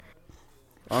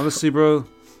Honestly, bro,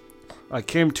 I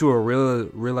came to a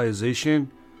realization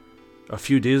a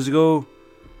few days ago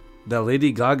that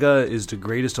Lady Gaga is the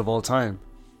greatest of all time.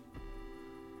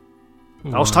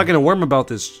 Wow. I was talking to Worm about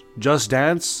this. Just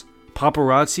Dance,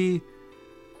 Paparazzi,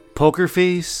 Poker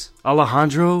Face,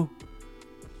 Alejandro.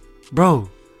 Bro,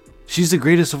 she's the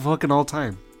greatest of fucking all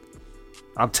time.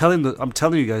 I'm telling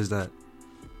you guys that.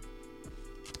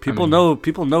 People know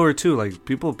her too. Like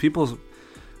people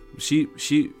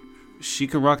she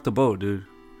can rock the boat, dude.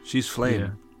 She's flame.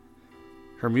 Yeah.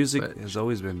 Her music has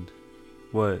always been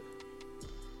what?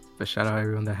 But shout out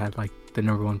everyone that had like the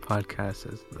 #1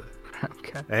 podcast as the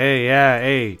Ramcast.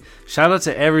 Hey. Shout out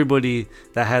to everybody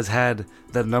that has had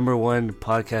the #1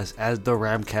 podcast as the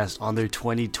Ramcast on their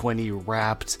 2020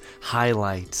 Wrapped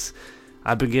highlights.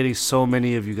 I've been getting so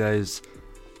many of you guys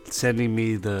sending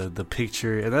me the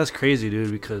picture, and that's crazy, dude,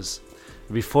 because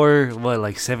before,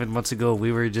 like 7 months ago,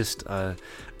 we were just a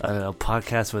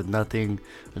podcast with nothing,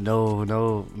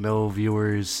 no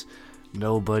viewers,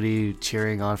 nobody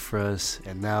cheering on for us,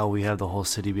 and now we have the whole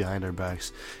city behind our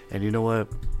backs. And you know what?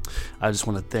 I just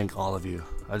want to thank all of you.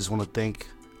 I just want to thank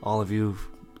all of you.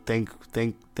 Thank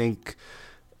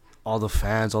all the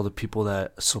fans, all the people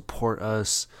that support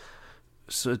us.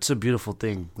 So it's a beautiful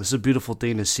thing. It's a beautiful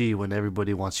thing to see when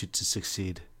everybody wants you to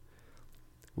succeed.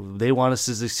 They want us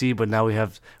to succeed, but now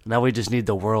we just need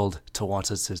the world to want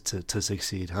us to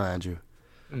succeed, huh, Andrew?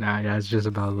 Nah, yeah, it's just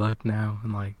about luck now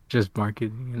and like just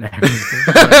marketing and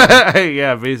everything.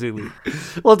 Yeah, basically.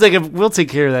 We'll take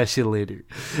care of that shit later.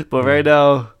 But right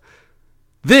now,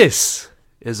 this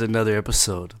is another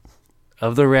episode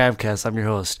of the Ramcast. I'm your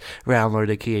host, Ramlord,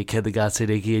 aka Ken the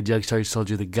Godson, aka Jugcharge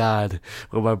Soldier the God,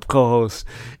 with my co-host,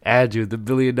 Andrew, the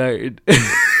Billionaire.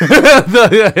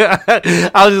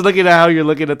 I was just looking at how you're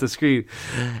looking at the screen.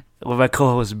 With my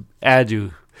co-host, Andrew,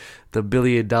 the $1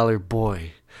 billion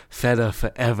boy, Feta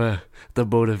forever, the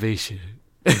motivation.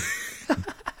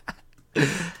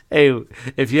 Hey,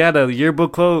 if you had a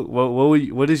yearbook quote,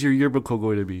 what is your yearbook quote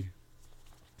going to be?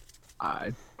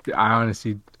 I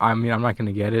honestly, I'm not going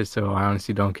to get it, so I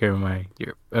honestly don't care what my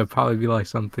year. It'll probably be like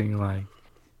something like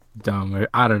dumb, or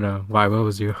I don't know. Why? What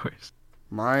was yours?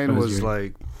 Mine was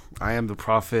like, I am the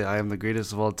prophet, I am the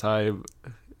greatest of all time,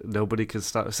 nobody can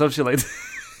stop, some shit like that.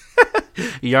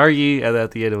 Yaryi, and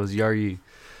at the end it was Yaryi.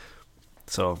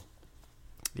 So,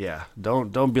 yeah,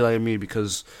 don't be like me,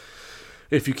 because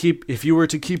if you were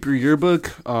to keep your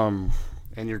yearbook, and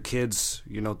your kids,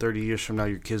 30 years from now,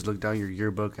 your kids look down your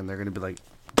yearbook and they're gonna be like,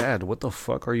 Dad, what the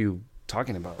fuck are you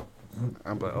talking about?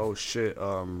 I'm like, oh shit,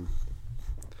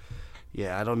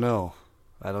 yeah, I don't know,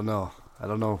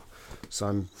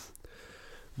 son.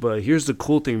 But here's the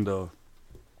cool thing, though.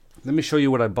 Let me show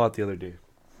you what I bought the other day.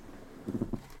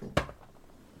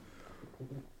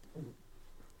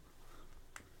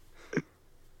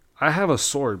 I have a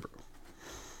sword,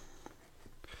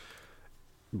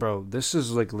 bro. This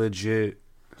is like legit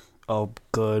a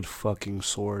good fucking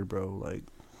sword, bro. Like,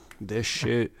 this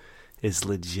shit is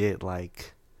legit,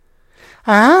 like,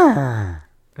 It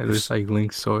looks like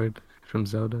Link's sword from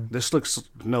Zelda.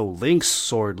 Link's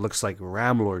sword looks like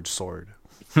Ramlord's sword.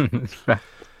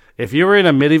 If you were in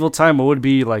a medieval time, what would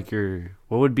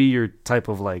be your type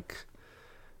of like,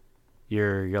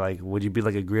 you're like, would you be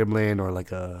like a gremlin or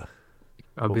like a?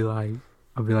 I'll be like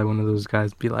one of those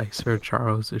guys. Be like Sir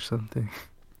Charles or something.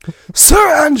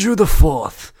 Sir Andrew the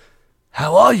Fourth,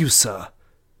 how are you, sir?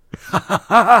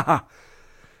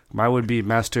 Mine would be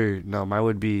Master. No, mine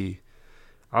would be.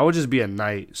 I would just be a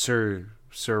knight, Sir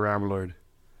Ramlord.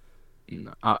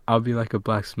 I'll be like a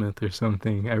blacksmith or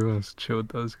something. Everyone's chill with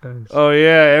those guys. Oh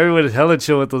yeah, everyone is hella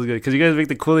chill with those guys because you guys make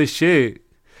the coolest shit.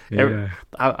 Yeah.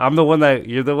 I'm the one that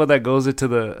you're the one that goes into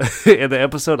the in the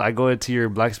episode. I go into your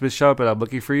blacksmith shop and I'm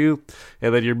looking for you,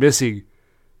 and then you're missing.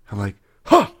 I'm like,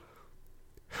 huh?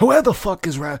 Where the fuck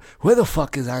is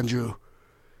Andrew?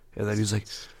 And then he's like,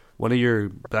 one of your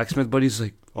blacksmith buddies,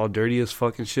 like all dirty as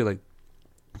fucking shit, like,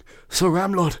 so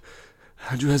Ramlord,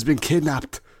 Andrew has been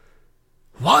kidnapped.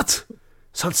 What?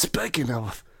 So I'm speaking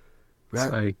of.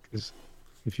 It's like,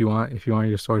 if you want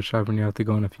your sword sharpened, you have to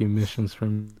go on a few missions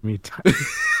from me.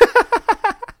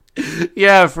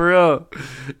 Yeah, for real.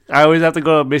 I always have to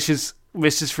go on missions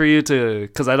for you to,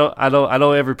 because I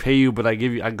don't ever pay you, but I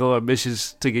go on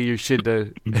missions to get your shit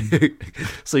done,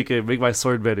 so you can make my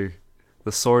sword better.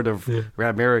 The sword of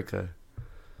Ramerica.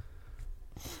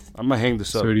 I'm gonna hang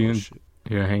this up. So you're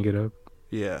gonna hang it up?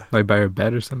 Yeah. Like by your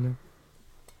bed or something?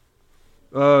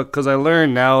 Because I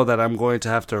learned now that I'm going to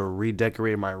have to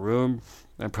redecorate my room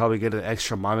and probably get an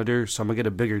extra monitor, so I'm gonna get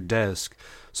a bigger desk.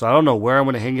 So I don't know where I'm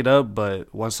gonna hang it up,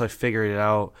 but once I figure it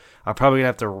out, I'm probably gonna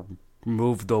have to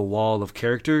move the wall of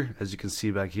character, as you can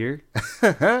see back here.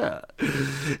 And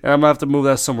I'm gonna have to move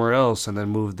that somewhere else, and then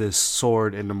move this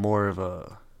sword into more of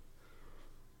a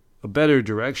better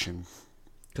direction.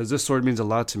 Because this sword means a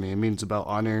lot to me. It means about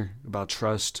honor, about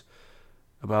trust,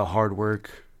 about hard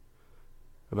work,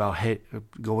 about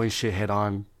going shit head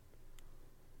on,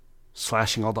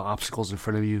 slashing all the obstacles in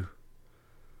front of you.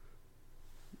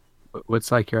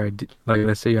 What's like your idea? Like,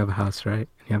 let's say you have a house, right?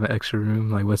 You have an extra room.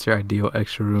 Like, what's your ideal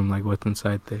extra room? Like, what's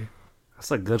inside there?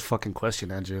 That's a good fucking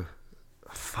question, Andrew.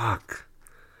 Fuck.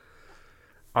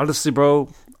 Honestly, bro,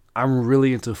 I'm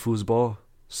really into foosball,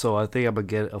 so I think I'm gonna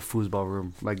get a foosball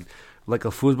room, like a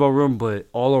foosball room, but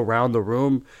all around the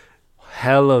room,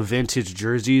 hella vintage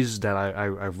jerseys that I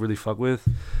really fuck with.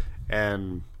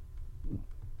 And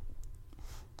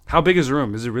how big is the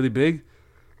room? Is it really big?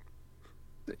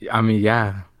 I mean,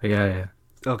 yeah.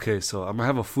 Okay, so I'm gonna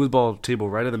have a foosball table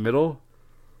right in the middle.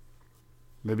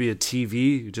 Maybe a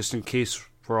TV just in case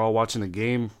we're all watching the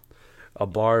game. A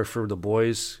bar for the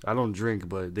boys. I don't drink,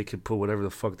 but they can put whatever the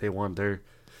fuck they want there.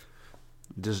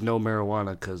 Just no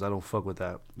marijuana, cause I don't fuck with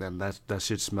that. And that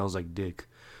shit smells like dick.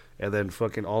 And then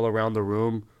fucking all around the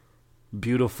room,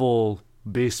 beautiful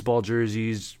baseball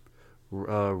jerseys,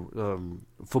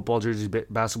 football jerseys,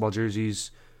 basketball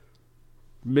jerseys,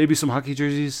 maybe some hockey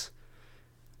jerseys,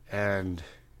 and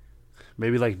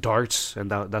maybe like darts. And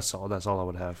that's all. That's all I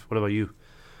would have. What about you?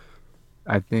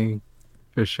 I think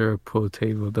for sure a pool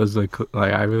table. Those look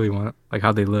like I really want like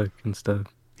how they look and stuff.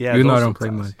 Yeah, even though I those don't look play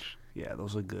classy. much. Yeah,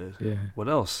 those look good. Yeah. What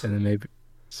else? And then maybe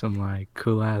some like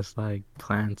cool ass like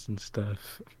plants and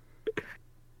stuff.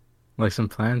 Like some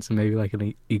plants and maybe like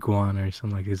an iguana or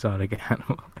some like exotic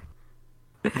animal.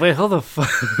 Wait, hold the fuck.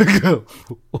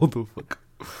 Hold the fuck.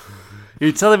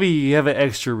 You're telling me you have an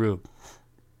extra room.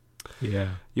 Yeah.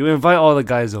 You invite all the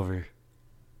guys over.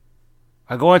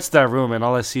 I go into that room and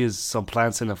all I see is some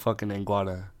plants and a fucking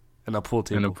iguana and a pool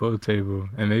table. And a pool table.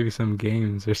 And maybe some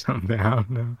games or something. I don't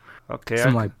know. Okay.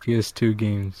 Some like PS2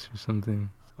 games or something.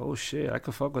 Oh shit, I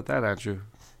could fuck with that, Andrew.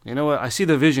 You know what? I see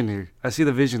the vision here. I see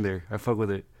the vision there. I fuck with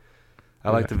it. I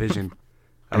like the vision.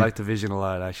 I like the vision a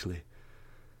lot, actually.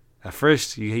 At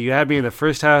first, you had me in the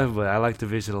first half, but I like the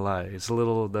vision a lot. It's a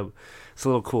little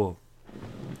cool.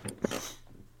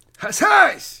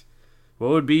 Hush! What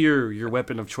would be your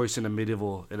weapon of choice in a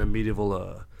medieval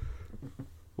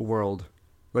world?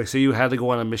 Like, say you had to go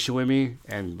on a mission with me,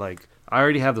 and like I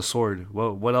already have the sword.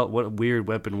 What weird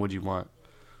weapon would you want?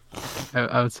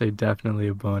 I would say definitely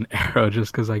a bow and arrow,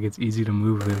 just because like it's easy to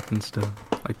move with and stuff,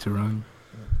 like to run.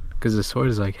 Because the sword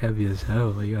is like heavy as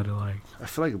hell. You gotta like. I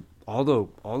feel like all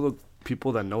the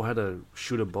people that know how to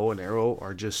shoot a bow and arrow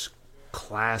are just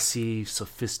classy,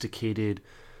 sophisticated,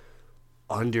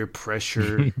 under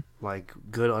pressure, like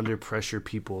good under pressure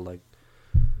people. Like,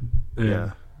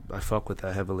 yeah, I fuck with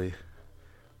that heavily.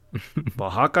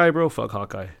 But Hawkeye, bro, fuck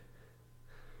Hawkeye.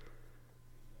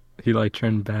 He like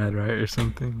turned bad, right, or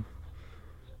something.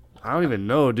 I don't even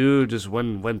know, dude. Just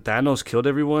when Thanos killed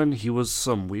everyone, he was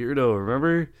some weirdo.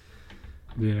 Remember?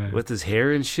 Yeah. With his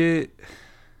hair and shit.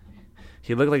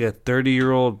 He looked like a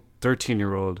 30-year-old,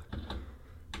 13-year-old.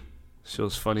 Shit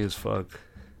was funny as fuck.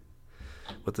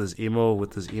 With his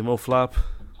emo flop.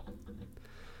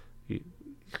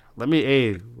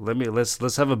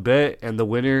 Let's have a bet, and the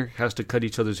winner has to cut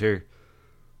each other's hair.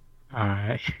 All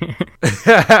right.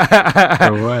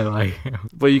 Or what, like?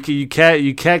 But you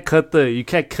can't cut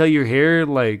your hair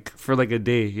like for like a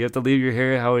day. You have to leave your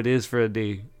hair how it is for a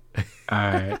day. All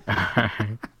right.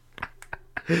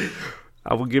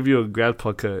 I will give you a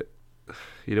grandpa cut.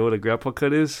 You know what a grandpa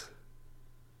cut is?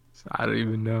 I don't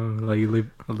even know. Like, you leave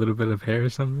a little bit of hair or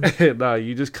something? Nah,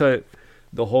 you just cut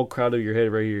the whole crown of your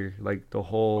head right here, like the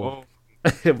whole.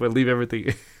 But leave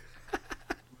everything.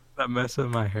 That mess up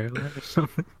my hairline or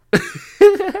something?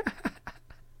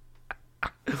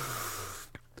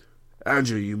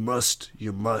 Andrew, you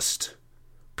must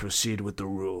proceed with the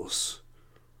rules.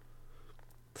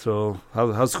 So,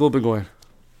 how's school been going?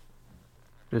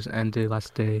 Just ended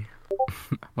last day.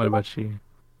 What about you?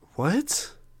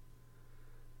 What?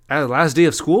 At the last day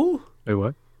of school? Wait,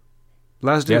 what?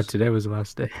 Last day? Yeah, today was the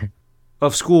last day.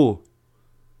 Of school?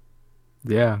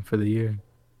 Yeah, for the year.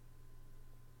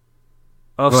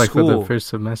 Of like school? For the first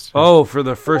semester. Oh, for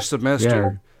the first semester.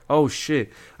 Yeah. Oh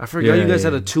shit! I forgot you guys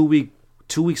had a 2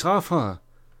 weeks off, huh?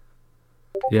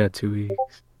 Yeah, 2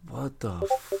 weeks. What the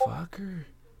fucker?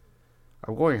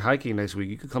 I'm going hiking next week.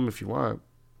 You could come if you want,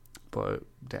 but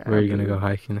damn. Where are you gonna go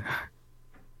hiking?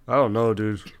 I don't know,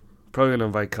 dude. Probably gonna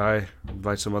invite Kai,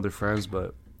 invite some other friends,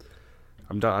 but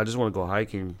I'm done. I just want to go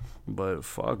hiking. But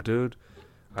fuck, dude.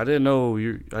 I didn't know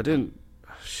you. I didn't.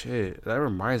 Shit, that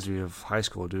reminds me of high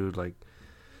school, dude. Like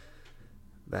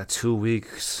that 2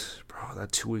 weeks, bro.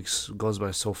 That 2 weeks goes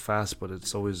by so fast, but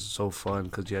it's always so fun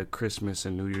because you had Christmas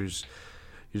and New Year's.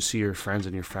 You see your friends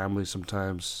and your family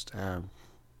sometimes. Damn,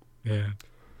 Yeah.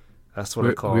 that's what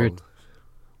I call.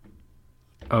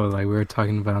 Like we were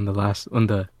talking about on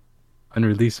the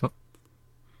unreleased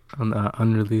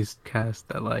unreleased cast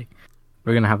that like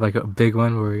we're gonna have like a big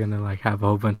one where we're gonna like have a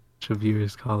whole bunch of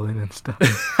viewers call in and stuff.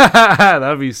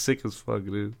 That'd be sick as fuck,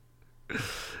 dude.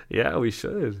 Yeah, we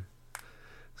should.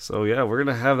 So yeah, we're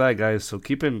gonna have that, guys. So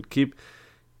keep in touch.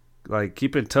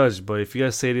 But if you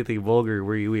guys say anything vulgar,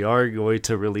 we are going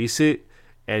to release it,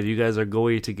 and you guys are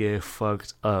going to get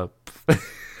fucked up.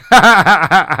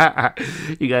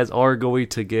 You guys are going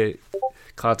to get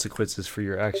consequences for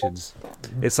your actions.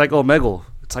 It's like Omegle.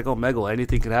 It's like Omegle.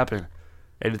 Anything can happen.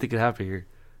 Anything can happen here.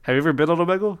 Have you ever been on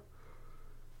Omegle?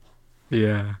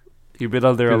 Yeah. You've been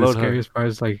on there Dude, alone, the scariest part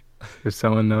is like if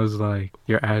someone knows like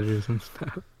your address and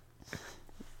stuff.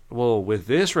 Well, with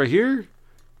this right here,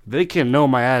 they can know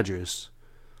my address.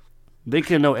 They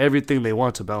can know everything they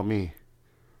want about me.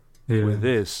 Yeah. With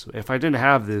this, if I didn't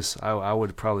have this, I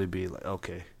would probably be like,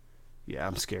 okay, yeah,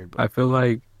 I'm scared. But I feel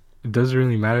like it doesn't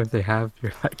really matter if they have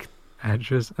your like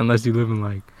address unless you live in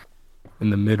like in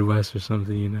the Midwest or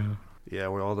something, you know. yeah,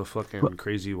 where all the fucking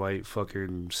crazy white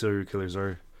fucking serial killers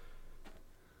are.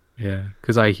 Yeah,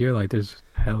 because I hear like there's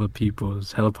hella people,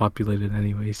 it's hella populated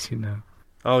anyways, you know.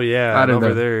 Oh yeah, I and don't over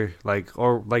know. there, like,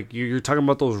 or like you're talking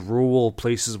about those rural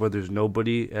places where there's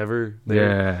nobody ever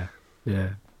there. Yeah.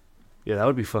 Yeah, that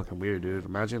would be fucking weird, dude.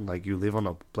 Imagine like you live on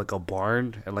a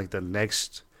barn, and like the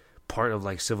next part of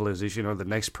like civilization or the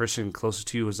next person closest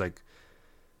to you is like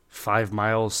 5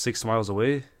 miles, 6 miles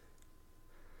away.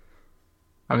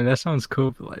 I mean, that sounds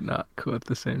cool, but like not cool at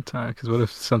the same time. Because what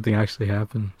if something actually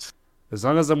happens? As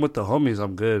long as I'm with the homies,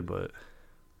 I'm good. But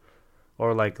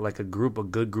or like a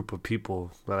good group of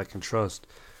people that I can trust.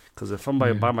 Because if I'm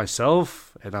by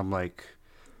myself and I'm like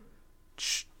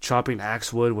chopping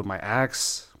axe wood with my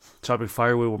axe, chopping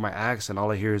firewood with my axe, and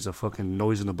all I hear is a fucking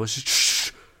noise in the bushes.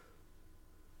 Shh.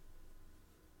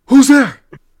 Who's there?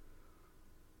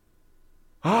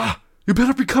 Ah, you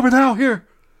better be coming out here.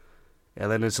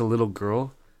 And then it's a little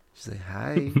girl. She's like,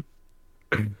 hi.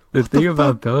 The thing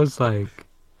about those, like,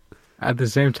 at the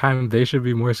same time, they should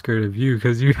be more scared of you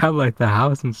because you have like the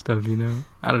house and stuff, you know.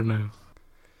 I don't know.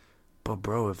 But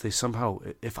bro,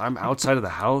 if I'm outside of the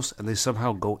house and they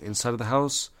somehow go inside of the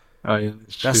house, Oh yeah,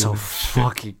 that's so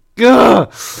fucking.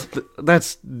 Ugh!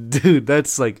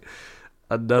 That's like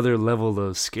another level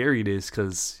of scariness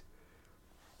because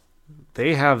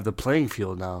they have the playing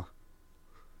field now.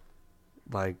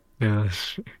 Like, yeah.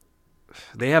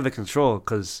 they have the control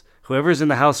because whoever's in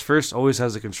the house first always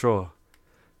has the control.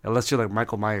 Unless you're like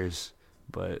Michael Myers.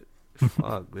 But,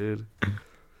 fuck, dude.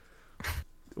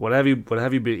 What have you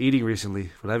been eating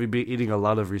recently? What have you been eating a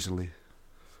lot of recently?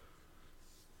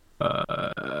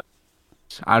 I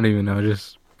don't even know.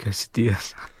 Just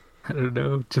quesadillas. I don't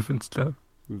know, different stuff.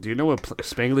 Do you know what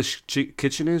Spanglish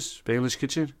Kitchen is? Spanglish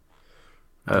Kitchen?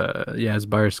 Yeah, it's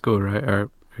by our school, right? Or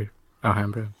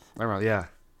Alhambra. I don't know, yeah.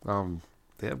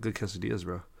 They have good quesadillas,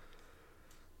 bro.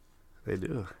 They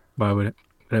do. Why would it?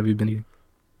 What have you been eating?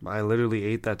 I literally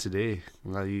ate that today.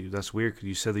 That's weird because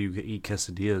you said that you eat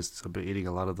quesadillas. So I've been eating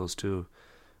a lot of those too.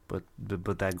 But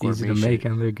that gourmet Easy to make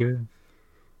shit. and they're good.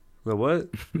 The what?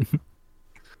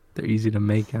 They're easy to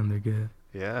make and they're good.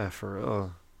 Yeah, for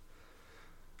real.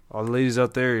 All the ladies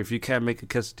out there, if you can't make a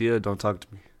quesadilla, don't talk to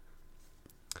me.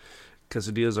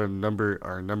 Quesadillas are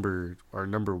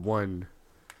number one.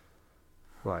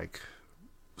 Like,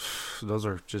 those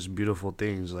are just beautiful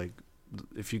things. Like,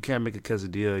 if you can't make a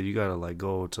quesadilla, you gotta like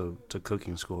go to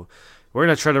cooking school. We're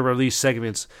gonna try to release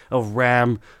segments of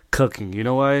Ram cooking. You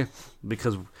know why?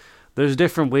 Because there's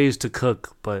different ways to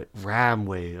cook, but Ram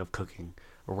way of cooking.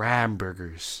 Ram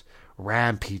burgers,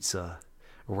 Ram pizza,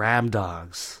 Ram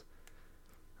dogs.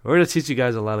 We're gonna teach you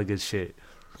guys a lot of good shit.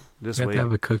 Just We have wait. to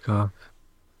have a cook-off.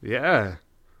 Yeah,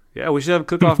 we should have a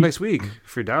cook off next week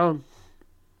if you're down.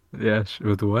 Yeah,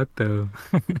 with what though?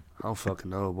 I don't fucking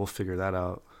know. We'll figure that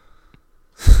out.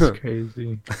 It's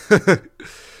crazy.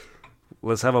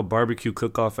 Let's have a barbecue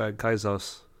cook-off at Kai's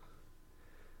house.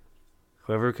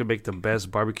 Whoever can make the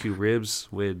best barbecue ribs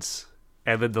wins.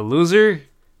 And then the loser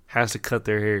has to cut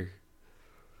their hair.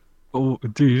 Oh,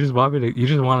 dude, you just want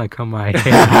to cut my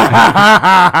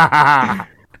hair.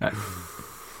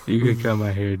 You can cut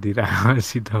my hair, dude. I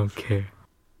honestly don't care.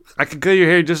 I can cut your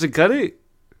hair just to cut it?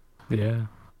 Yeah.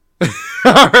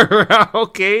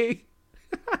 Okay.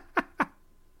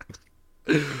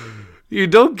 You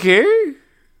don't care?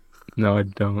 No, I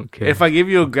don't care. If I give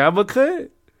you a grandma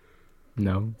cut,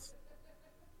 No.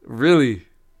 really?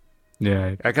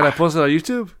 Yeah. Can I post it on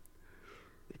YouTube?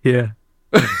 Yeah.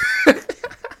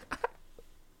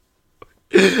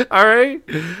 All right,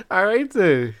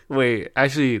 then. Wait,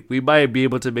 actually, we might be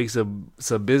able to make some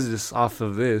business off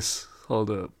of this. Hold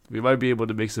up, we might be able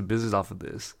to make some business off of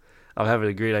this. I'm having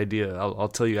a great idea. I'll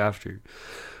tell you after.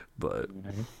 But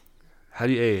how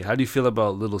do you feel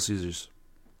about Little Caesars?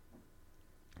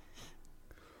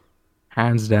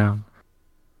 Hands down,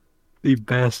 the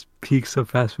best pizza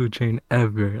fast food chain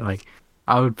ever. Like,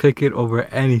 I would pick it over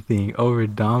anything, over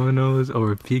Domino's,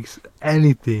 over pizza,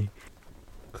 anything,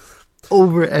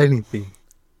 over anything.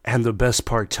 And the best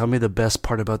part, tell me the best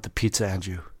part about the pizza,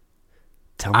 Andrew.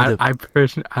 Tell me I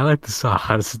personally, I like the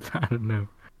sauce. I don't know.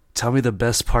 Tell me the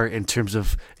best part in terms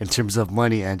of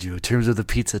money, Andrew. In terms of the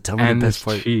pizza, tell me And the it's best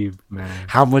part. cheap, man.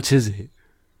 How much is it?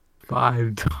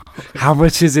 $5. How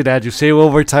much is it, Andrew? Say it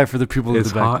one more time for the people in It's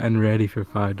the back. hot and ready for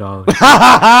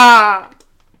 $5.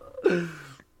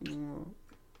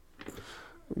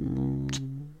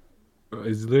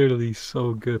 It's literally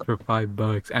so good for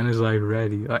 $5, and it's like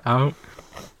ready. Like, I don't.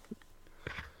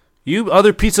 You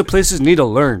other pizza places need to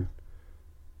learn.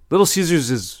 Little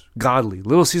Caesars is godly.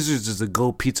 Little Caesars is a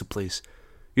go pizza place.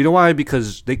 You know why?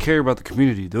 Because they care about the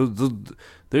community. They're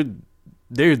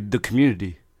the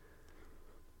community.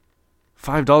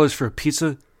 $5 for a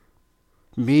pizza.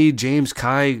 Me, James,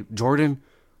 Kai, Jordan,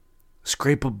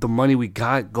 scrape up the money we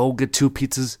got. Go get 2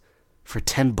 pizzas for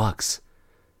 $10.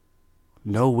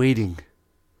 No waiting.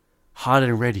 Hot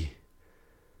and ready.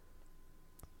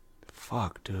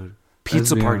 Fuck, dude.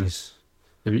 Pizza be parties. honest.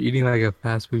 If you're eating like a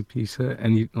fast food pizza,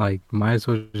 and you like, might as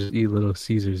well just eat Little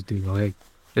Caesars, dude. Like,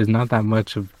 there's not that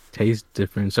much of taste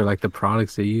difference, or like the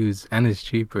products they use, and it's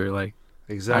cheaper. Like,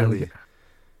 Exactly.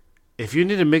 If you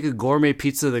need to make a gourmet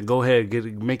pizza, then go ahead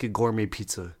make a gourmet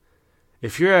pizza.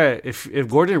 If you're if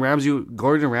Gordon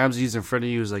Ramsay's in front of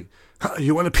you is like, huh,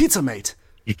 you want a pizza, mate?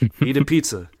 Eat a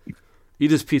pizza. Eat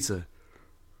his pizza.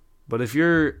 But if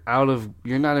you're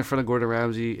not in front of Gordon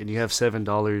Ramsay and you have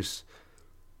 $7,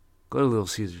 go to Little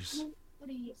Caesars.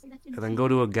 And then go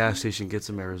to a gas station, get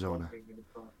some Arizona.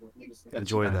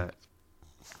 Enjoy that.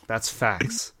 That's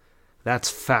facts. That's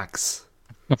facts.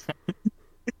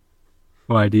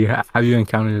 Why have you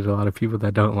encountered a lot of people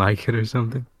that don't like it or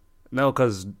something? No,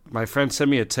 because my friend sent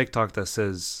me a TikTok that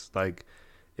says, like,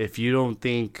 if you don't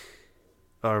think,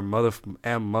 or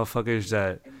motherfuckers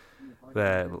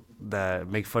that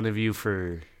make fun of you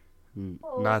for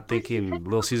not thinking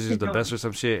Little Caesars is the best or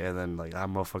some shit, and then, like,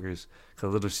 I'm motherfuckers,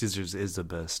 because Little Caesars is the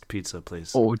best pizza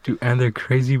place. Oh, dude, and their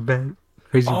crazy bread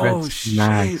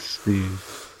snacks, dude.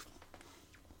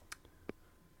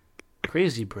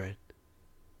 Crazy bread.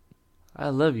 I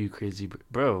love you, Crazy Bread.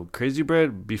 Bro, Crazy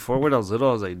Bread, before when I was little,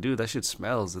 I was like, dude, that shit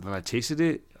smells. And then I tasted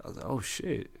it. I was like, oh,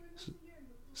 shit.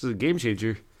 This is a game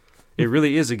changer. It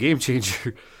really is a game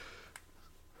changer.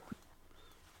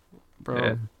 Bro,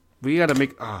 Yeah. we gotta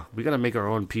make our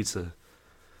own pizza.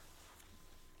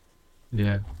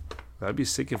 Yeah. I'd be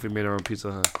sick if we made our own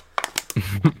pizza,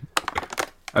 huh?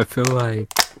 I feel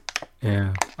like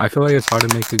it's hard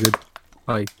to make a good,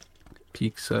 like,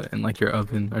 pizza in like your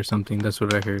oven or something. That's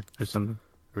what I heard or something.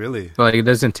 Really? But like, it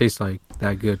doesn't taste like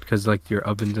that good because like your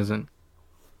oven doesn't.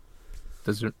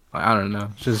 I don't know.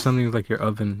 It's just something like your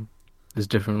oven is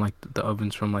different, like the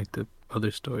ovens from like the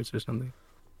other stores or something.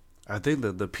 I think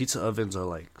that the pizza ovens are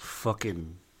like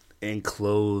fucking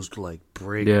enclosed, like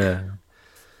brick. Yeah.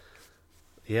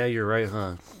 Yeah, you're right,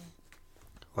 huh?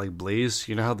 Like Blaze,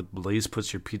 you know how the Blaze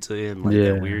puts your pizza in like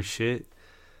Yeah. that weird shit?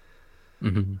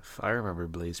 Mm-hmm. I remember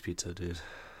Blaze Pizza, dude.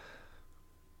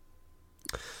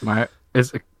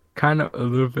 It's kind of a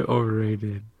little bit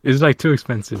overrated. It's like too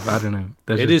expensive. I don't know.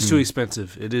 It is too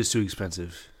expensive. It is too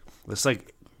expensive. It's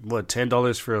like what,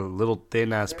 $10 for a little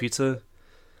thin ass pizza?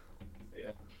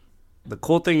 Yeah. The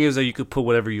cool thing is that you could put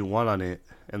whatever you want on it,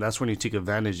 and that's when you take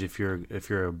advantage if you're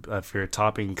a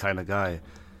topping kind of guy.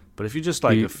 But if you just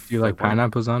like Do you like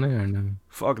pineapples on it or no?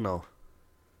 Fuck no.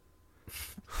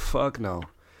 Fuck no.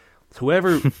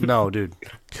 Whoever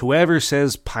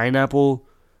says pineapple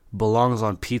belongs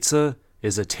on pizza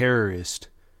is a terrorist.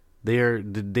 They are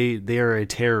a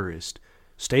terrorist.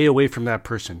 Stay away from that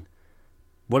person.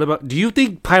 What about? Do you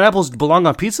think pineapples belong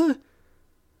on pizza?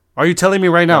 Are you telling me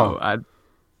right now?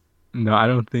 No, I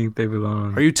don't think they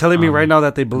belong. Are you telling me right now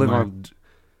that they belong on?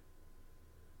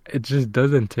 It just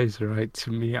doesn't taste right to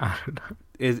me. I don't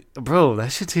know. Bro,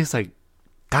 that shit tastes like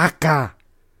caca.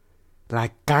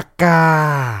 Like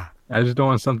caca. I just don't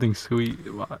want something sweet.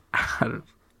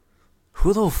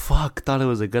 Who the fuck thought it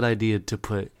was a good idea to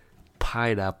put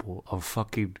pineapple on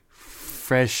fucking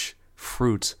fresh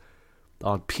fruit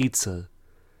on pizza.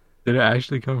 Did it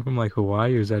actually come from like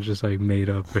Hawaii, or is that just like made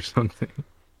up or something?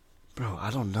 Bro, I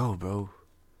don't know, bro.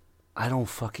 I don't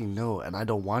fucking know, and I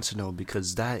don't want to know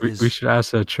because that We is should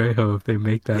ask Trejo if they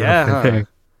make that yeah, over huh? there.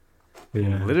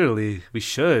 Yeah. Literally, we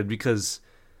should because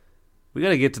we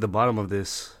gotta get to the bottom of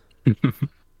this.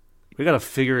 We gotta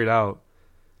figure it out.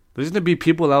 There's gonna be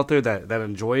people out there that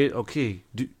enjoy it. Okay,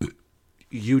 do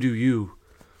you.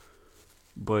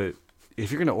 But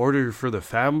if you're gonna order for the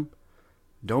fam,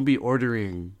 don't be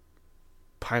ordering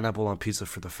pineapple on pizza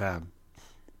for the fam.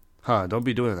 Huh? Don't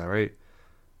be doing that, right?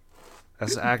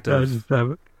 That's an act I of just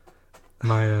have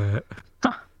my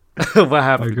what my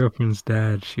happened. girlfriend's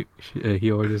dad. He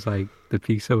orders like the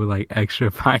pizza with like extra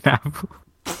pineapple.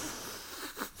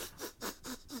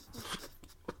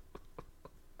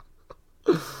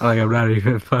 Like I'm not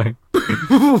even fine.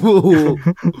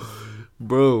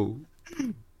 Bro,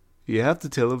 you have to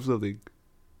tell him something.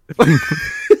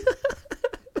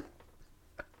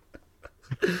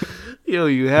 Yo,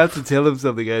 you have to tell him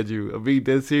something, Andrew. I'm being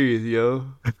dead serious, yo.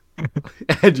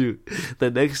 Andrew,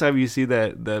 the next time you see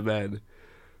that man,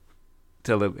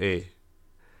 tell him, hey,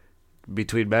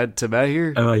 between man to man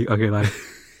here, And like okay, like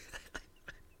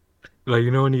you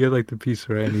know when you get like the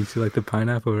pizza right, and you see like the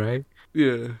pineapple right,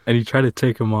 yeah. and you try to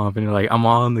take them off, and you're like, I'm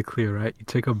all in the clear, right? You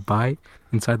take a bite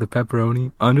inside the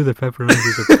pepperoni. Under the pepperoni,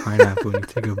 there's a pineapple, and you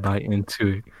take a bite into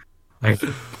it. Like,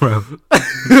 bro,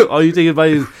 All you think about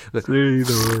is, it's literally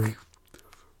the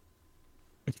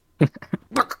worst.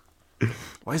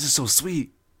 why is it so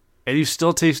sweet? And you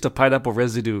still taste the pineapple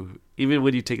residue, even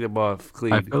when you take them off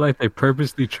clean. I feel like they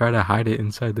purposely try to hide it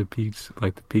inside the pizza,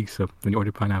 like the pizza when you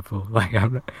order pineapple. Like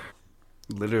I'm not.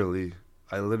 Literally.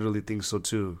 I literally think so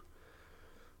too.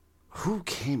 Who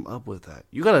came up with that?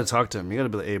 You gotta talk to him. You gotta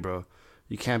be like, hey bro,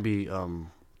 you can't be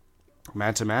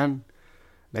man to man.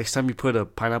 Next time you put a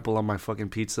pineapple on my fucking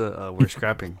pizza, we're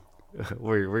scrapping.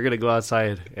 we're gonna go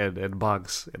outside and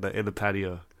box in the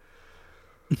patio.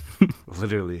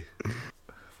 Literally.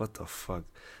 What the fuck?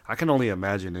 I can only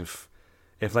imagine if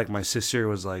like my sister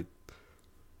was like,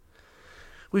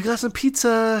 we got some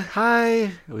pizza,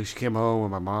 hi. She came home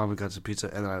with my mom, we got some pizza,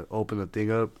 and then I opened the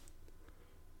thing up,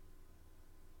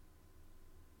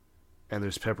 and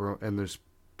there's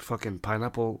fucking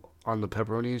pineapple on the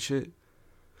pepperoni and shit.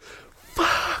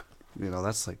 Fuck! You know,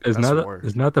 that's like, It's that's not. war.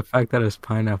 It's not the fact that it's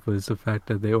pineapple. It's the fact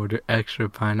that they order extra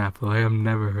pineapple. I have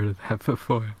never heard of that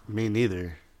before. Me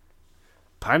neither.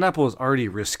 Pineapple is already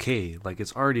risque. Like,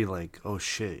 it's already like, oh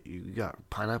shit, you got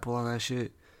pineapple on that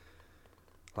shit?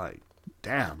 Like,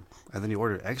 damn. And then you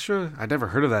order extra? I never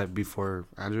heard of that before,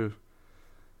 Andrew.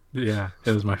 Yeah,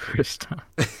 it was my first time.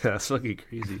 That's fucking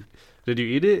crazy. Did you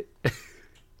eat it?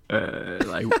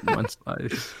 Like one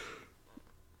slice.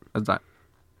 I was like,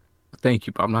 thank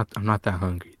you, but I'm not that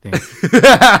hungry. Thank you.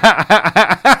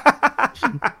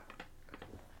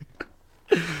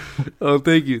 Oh,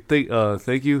 thank you.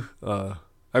 Thank you.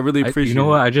 I really appreciate You know it.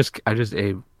 what? I just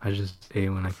ate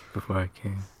when before I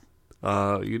came.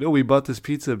 You know we bought this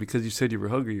pizza because you said you were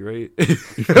hungry, right?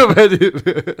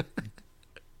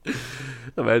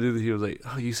 Imagine he was like,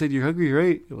 "Oh, you said you're hungry,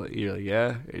 right?" You're like,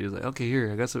 "Yeah." And he's like, "Okay,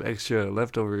 here, I got some extra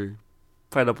leftover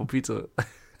pineapple pizza."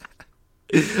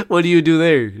 What do you do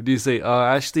there? Do you say,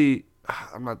 actually,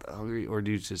 I'm not that hungry," or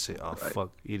do you just say, "Oh,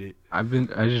 fuck, eat it"? I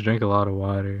just drank a lot of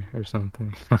water or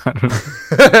something. I don't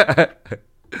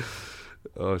know.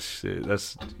 Oh shit,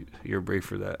 you're brave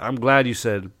for that. I'm glad you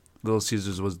said Little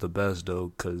Caesars was the best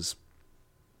though, because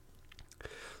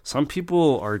some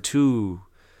people are too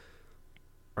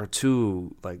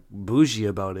like bougie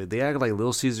about it. They act like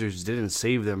Little Caesars didn't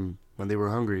save them when they were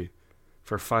hungry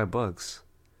for $5.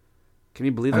 Can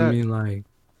you believe that? I mean, like,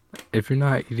 if you're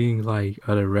not eating like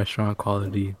at a restaurant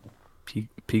quality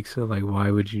pizza, like, why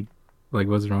would you? Like,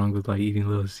 what's wrong with like eating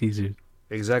Little Caesars?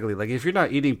 Exactly. Like if you're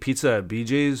not eating pizza at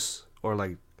BJ's or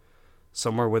like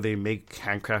somewhere where they make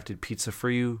handcrafted pizza for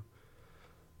you,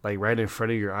 like right in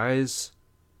front of your eyes,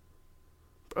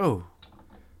 bro,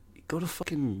 go to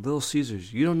fucking Little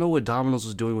Caesars. You don't know what Domino's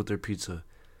is doing with their pizza.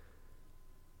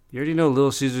 You already know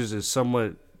Little Caesars is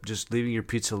somewhat just leaving your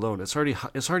pizza alone. It's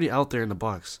already out there in the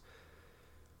box.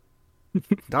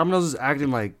 Domino's is acting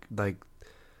like,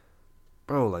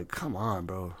 bro, like come on,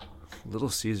 bro. Little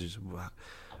Caesars,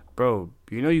 bro.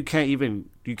 You know you can't even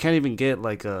get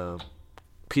like a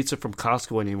pizza from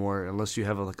Costco anymore unless you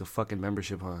have like a fucking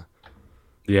membership, huh?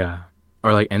 Yeah,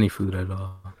 or like any food at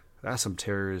all. That's some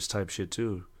terrorist type shit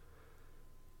too.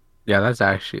 Yeah, that's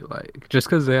actually like just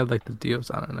because they have like the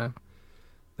deals. I don't know.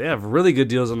 They have really good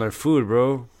deals on their food,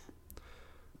 bro.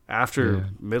 After Yeah.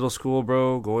 middle school,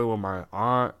 bro, going with my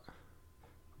aunt,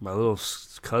 My little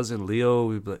cousin Leo,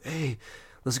 we'd be like, "Hey,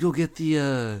 let's go get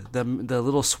the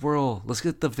little swirl. Let's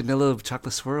get the vanilla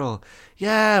chocolate swirl."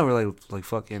 Yeah, we're like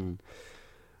fucking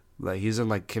like he's in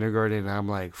like kindergarten and I'm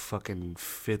like fucking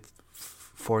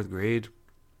fourth grade.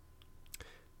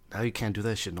 Now you can't do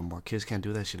that shit no more. Kids can't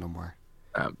do that shit no more.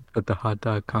 But the hot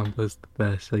dog combo is the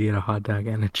best. So you get a hot dog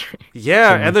and a drink. Yeah,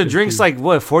 So and the drink's 150. like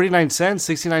what, 49 cents,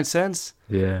 69 cents?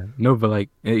 Yeah. No, but like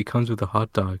it comes with a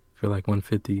hot dog for like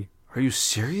 150. Are you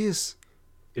serious?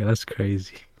 Yeah, that's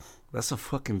crazy. That's a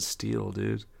fucking steal,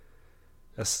 dude.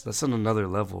 That's on another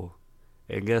level.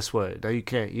 And guess what? Now you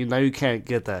can't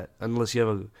get that unless you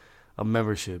have a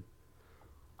membership.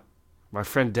 My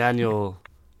friend Daniel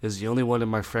is the only one in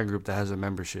my friend group that has a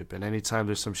membership. And anytime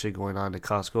there's some shit going on at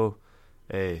Costco,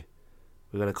 hey,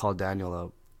 we gotta call Daniel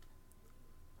up.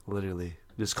 Literally,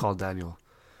 just call Daniel.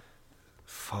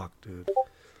 Fuck, dude.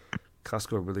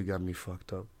 Costco really got me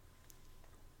fucked up.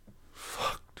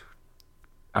 Fuck,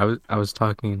 dude. I was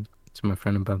talking to my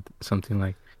friend about something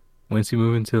like once you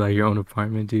move into like your own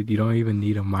apartment, dude, you don't even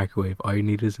need a microwave. All you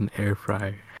need is an air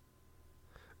fryer.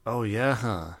 Oh yeah,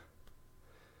 huh?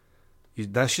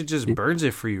 That shit just Y- burns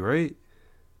it for you, right?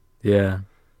 Yeah.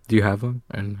 Do you have one?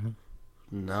 And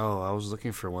No, I was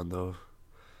looking for one though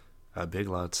at Big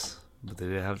Lots, but they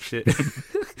didn't have shit.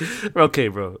 Okay,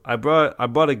 bro. I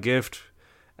bought a gift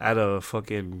at a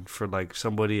fucking for like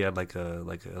somebody at it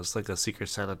was like a Secret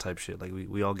Santa type shit. Like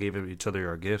we all gave each other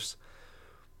our gifts,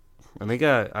 and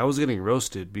I was getting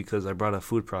roasted because I brought a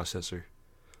food processor.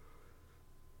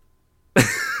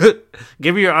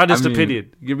 Give me your I honest mean,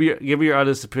 opinion. Give me your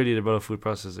honest opinion about a food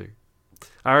processor.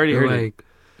 I I already feel heard it. like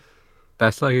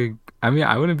that's like I mean,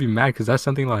 I wouldn't be mad because that's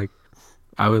something like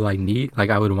I would like need, like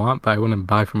I would want, but I wouldn't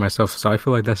buy for myself. So I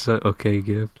feel like that's a okay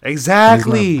gift. And it's not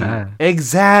Exactly. bad.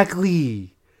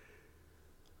 Exactly.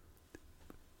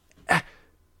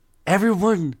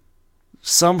 Everyone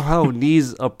somehow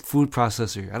needs a food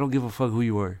processor. I don't give a fuck who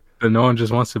you are. But no one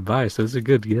just wants to buy, so it's a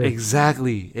good gift.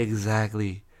 Exactly.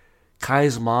 Exactly.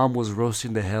 Kai's mom was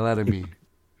roasting the hell out of me.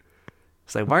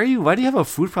 It's like, why do you have a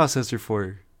food processor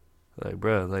for? Like,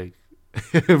 bro, like,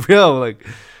 bro, like,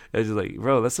 it's just like,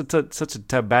 bro, that's such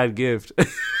a bad gift.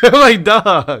 I'm like,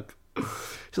 dog.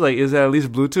 She's like, is that at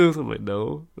least Bluetooth? I'm like,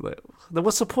 no. I'm like, then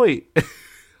what's the point?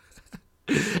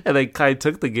 And then Kai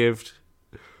took the gift,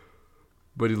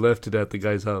 but he left it at the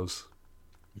guy's house.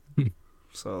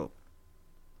 So,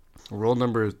 rule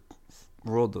number,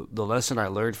 rule the lesson I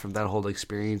learned from that whole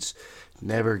experience: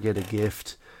 never get a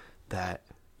gift that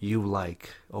you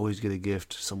like. Always get a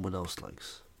gift someone else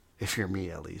likes. If you're me,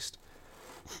 at least.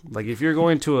 Like if you're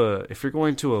going to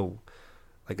a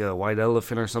like a white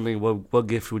elephant or something, what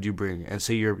gift would you bring? And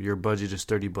say your budget is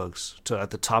 $30. So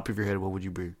at the top of your head, what would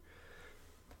you bring?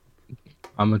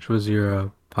 How much was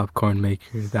your popcorn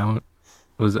maker? That one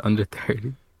was under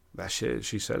 30. That shit.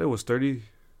 She said it was 30.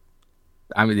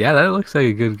 I mean, yeah, that looks like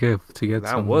a good gift to get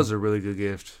That was someone. a really good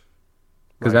gift.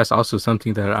 Because Like that's also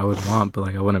something that I would want, but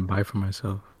like I wouldn't buy for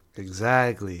myself.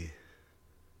 exactly,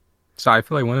 So I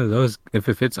feel like one of those, if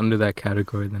it fits under that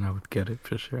category, then I would get it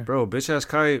for sure. bro. Bitch ass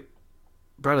Kai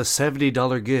brought a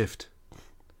 $70 gift.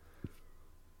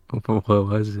 What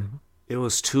was it? It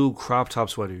was two crop top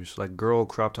sweaters, like girl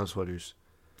crop top sweaters.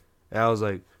 And I was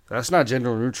like, that's not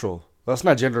gender neutral. That's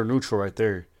not gender neutral right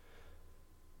there.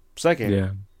 Second,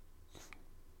 Yeah.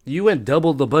 you went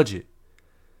double the budget.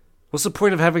 What's the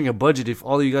point of having a budget if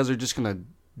all you guys are just gonna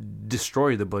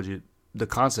destroy the budget, the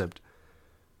concept?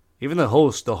 Even the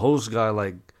host got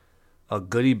like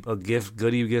goodie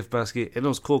gift basket, and it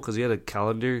was cool because he had a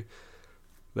calendar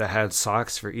that had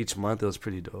socks for each month. It was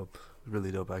pretty dope,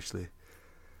 really dope actually.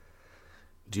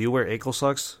 Do you wear ankle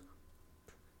socks?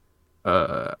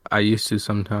 I used to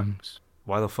sometimes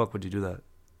Why the fuck would you do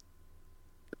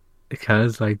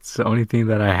because like it's the only thing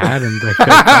that I had and I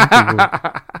felt comfortable.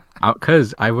 that?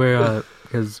 Because I wear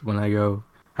because when I go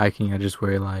hiking, I just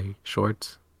wear like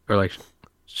shorts or like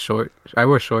short. I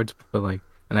wear shorts, but like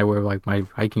and I wear like my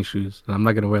hiking shoes. And I'm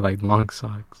not gonna wear like long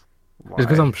socks. Just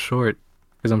because I'm Why? short.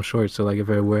 Because I'm short, so like if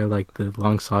I wear like the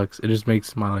long socks, it just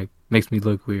makes me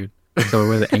look weird. So I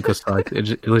wear the ankle socks. It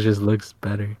just looks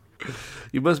better.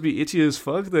 You must be itchy as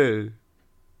fuck then.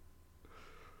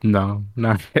 No,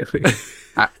 not really.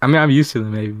 I mean, I'm used to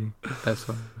them. Maybe that's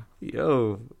why.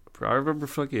 Yo, bro, I remember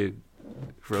fucking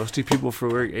roasting people for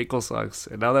wearing ankle socks,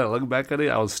 and now that I look back at it,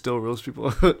 I would still roast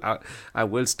people. I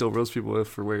would still roast people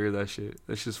for wearing that shit.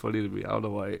 That's just funny to me. I don't know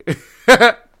why.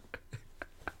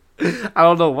 I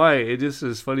don't know why. It just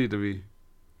is funny to me.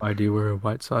 Why do you wear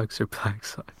white socks or black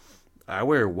socks? I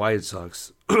wear white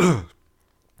socks. I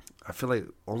feel like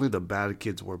only the bad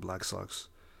kids wear black socks.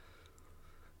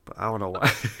 But I don't know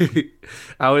why.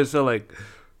 I always feel like,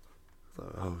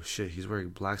 oh shit, he's wearing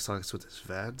black socks with his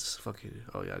Vans. Fucking,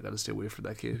 oh yeah, I gotta stay away from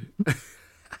that kid.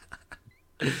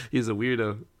 He's a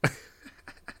weirdo.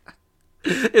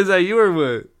 Is that you or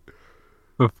what?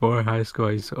 Before high school,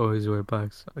 I used to always wear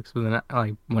black socks. But then,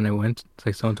 like when I went, it's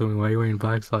like someone told me, "Why are you wearing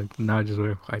black socks?" Now I just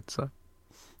wear white socks.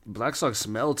 Black socks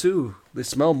smell too. They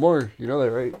smell more. You know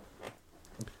that, right?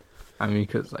 I mean,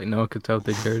 because like no one could tell if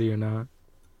they're dirty or not.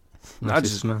 Not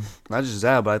just smell. not just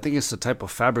that, but I think it's the type of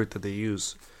fabric that they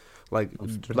use. Like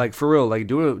for real, like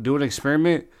do an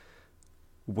experiment.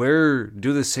 Do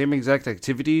the same exact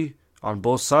activity on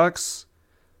both socks,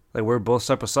 like wear both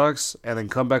type of socks, and then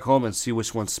come back home and see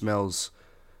which one smells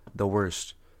the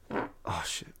worst. Oh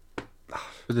shit!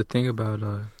 But the thing about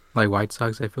like white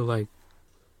socks, I feel like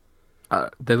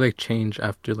they like change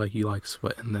after like you like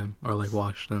sweat in them or like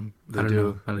wash them. I don't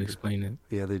know how to explain it.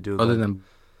 Yeah, they do. Other than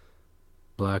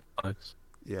black socks.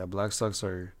 Yeah, black socks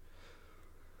are.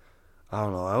 I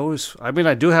don't know.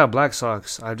 I do have black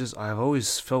socks. I've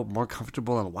always felt more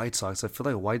comfortable in white socks. I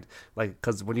feel like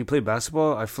because when you play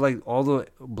basketball, I feel like all the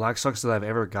black socks that I've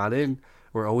ever gotten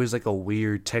were always like a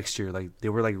weird texture. Like they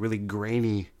were like really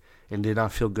grainy and did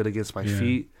not feel good against my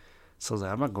feet. So I was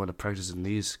like, I'm not going to practice in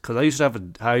these because I used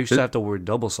to have to wear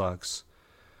double socks.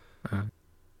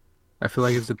 I feel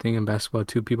like it's the thing in basketball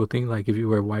too. People think like if you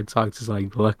wear white socks, it's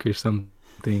like luck or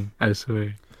something. I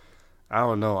swear. I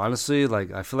don't know. Honestly,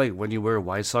 like I feel like when you wear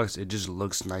white socks, it just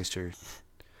looks nicer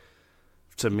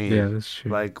to me. Yeah, that's true.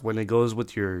 Like when it goes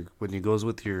with your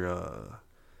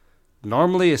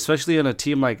normally, especially in a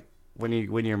team like when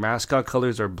your mascot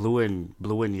colors are blue and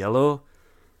yellow.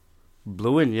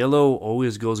 Blue and yellow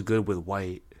always goes good with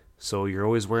white. So you're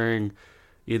always wearing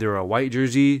either a white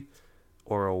jersey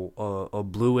or a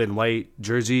blue and white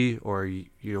jersey or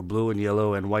blue and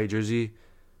yellow and white jersey.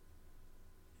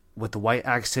 With the white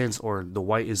accents or the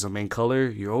white is the main color,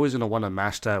 you're always going to want to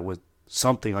match that with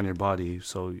something on your body.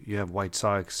 So you have white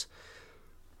socks.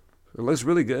 It looks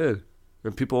really good.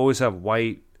 And people always have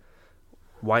white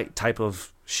type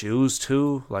of shoes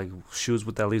too, like shoes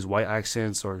with at least white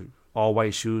accents or all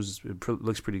white shoes. It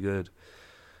looks pretty good.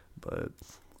 But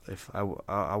if I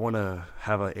want to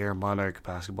have an Air Monarch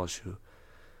basketball shoe,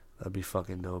 that'd be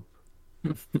fucking dope.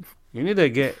 You need to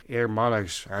get Air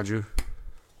Monarchs, Andrew.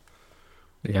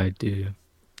 Yeah, I do.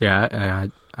 Yeah,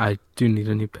 I do need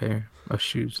a new pair of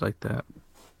shoes like that.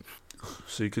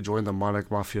 So you could join the Monarch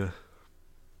Mafia.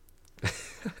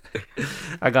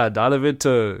 I got Donovan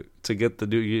to get the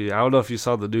new. I don't know if you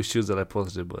saw the new shoes that I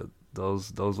posted, but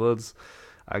those ones,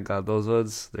 I got those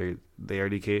ones. They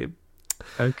already came.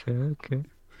 Okay.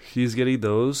 He's getting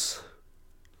those.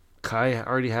 Kai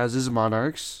already has his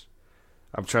Monarchs.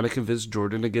 I'm trying to convince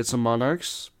Jordan to get some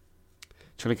Monarchs.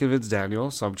 Trying to convince Daniel,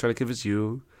 so I'm trying to convince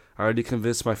you. I already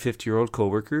convinced my 50-year-old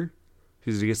coworker.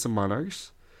 He's gonna get some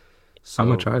Monarchs. So, how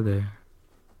much are they?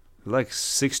 Like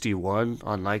 61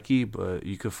 on Nike, but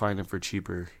you could find them for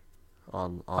cheaper.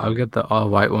 I'll get the all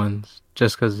white ones,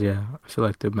 just cause I feel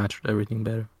like they match with everything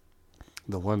better.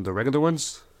 The regular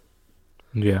ones.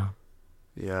 Yeah.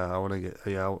 Yeah, I want to get.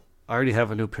 Yeah, I already have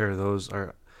a new pair of those.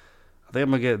 I think I'm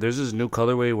gonna get. There's this new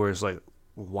colorway where it's like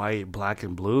white, black,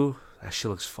 and blue. That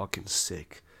shit looks fucking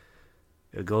sick.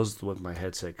 It goes with my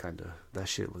headset, kinda. That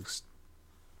shit looks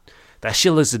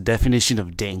the definition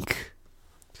of dank.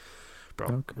 Bro.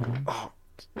 Okay. Oh.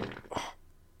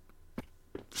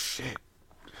 Shit.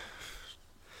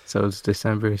 So it's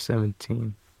December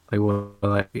 17th. Like, what,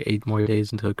 like 8 more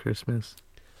days until Christmas?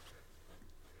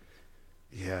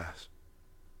 Yeah.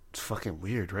 It's fucking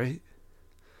weird, right?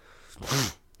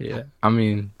 Yeah. I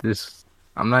mean,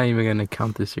 I'm not even gonna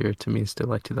count this year. To me, it's still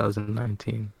like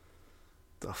 2019.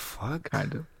 The fuck?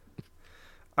 Kind of.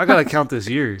 I gotta count this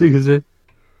year.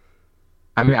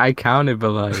 I mean, I counted,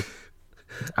 but like,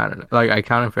 I don't know. Like, I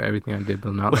counted for everything I did,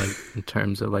 but not like in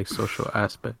terms of like social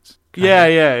aspects.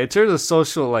 Yeah. In terms of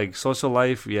social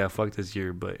life, yeah, fuck this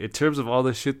year. But in terms of all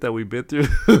the shit that we've been through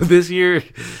this year,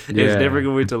 it's never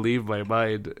going to leave my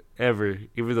mind ever.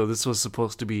 Even though this was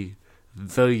supposed to be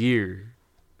the year.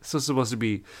 This was supposed to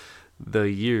be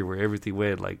the year where everything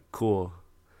went like cool.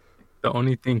 The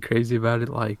only thing crazy about it,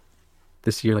 like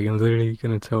this year, like I'm literally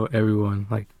gonna tell everyone,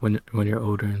 like when you're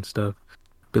older and stuff,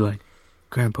 be like,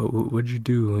 Grandpa, what'd you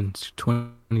do in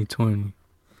 2020?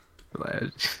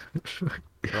 Like,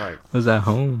 Right. Was at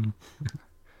home.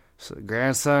 So,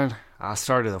 grandson, I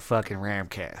started a fucking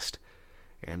Ramcast,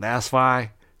 and that's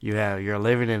why you're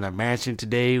living in a mansion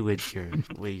today with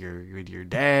your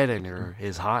dad and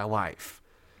his hot wife.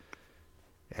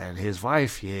 And his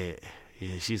wife, yeah,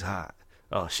 she's hot.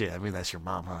 Oh shit, I mean that's your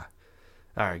mom, huh?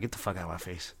 All right, get the fuck out of my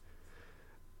face.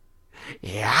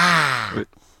 Yeah.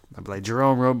 I'm like,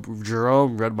 Jerome,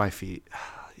 rub my feet.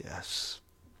 Yes.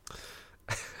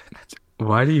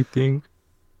 Why do you think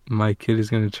my kid is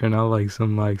gonna turn out like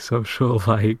some like social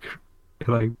like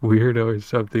weirdo or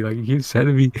something? Like he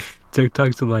sending me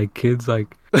TikToks of like kids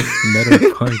like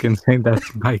meta punk and saying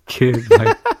that's my kid.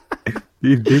 Like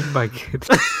you think my kid?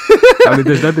 I mean,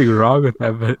 there's nothing wrong with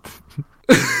that, but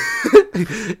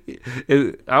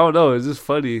I don't know. It's just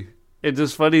funny. It's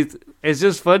just funny. It's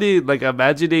just funny. Like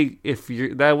imagining if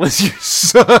that was your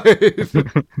son.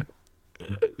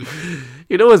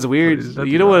 You know what's weird? there's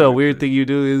nothing You know what wrong a with weird it. thing you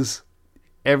do is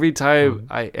every time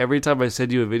What? I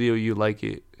send you a video, you like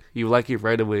it. You like it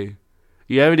right away.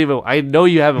 You haven't even. I know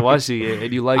you haven't watched it yet,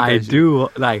 and you like I that shit. do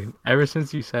like ever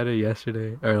since you said it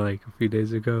yesterday or like a few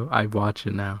days ago. I watch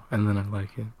it now and then I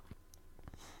like it.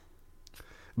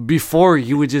 Before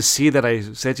you would just see that I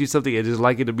sent you something and just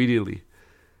like it immediately.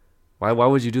 Why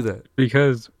would you do that?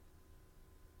 Because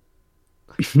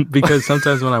because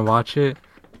sometimes when I watch it,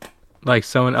 like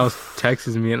someone else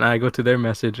texts me and I go to their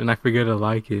message and I forget to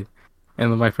like it.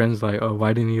 And then my friend's like, "Oh,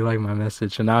 why didn't you like my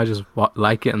message?" And now I just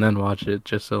like it and then watch it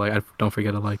just so like I don't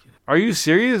forget to like it. Are you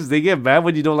serious? They get mad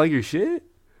when you don't like your shit?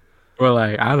 Or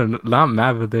like I don't know, not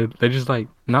mad, but they're just like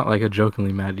not like a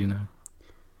jokingly mad, you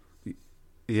know.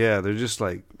 Yeah, they're just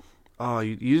like, oh,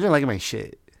 you didn't like my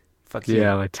shit. Fuck you.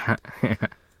 Yeah, like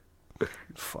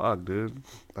Fuck, dude.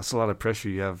 That's a lot of pressure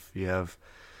you have.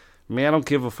 Man, I don't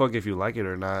give a fuck if you like it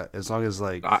or not. As long as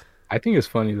like, I think it's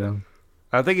funny though.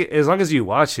 I think as long as you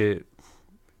watch it.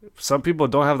 Some people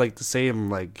don't have like the same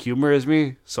like humor as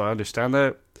me, so I understand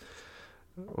that.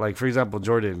 Like for example,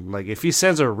 Jordan. Like if he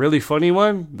sends a really funny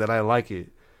one, then I like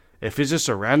it. If it's just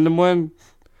a random one,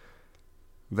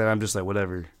 then I'm just like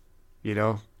whatever. You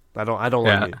know, I don't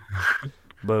Yeah. like it.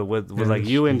 But with Yeah, like that's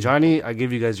you and true. Johnny, I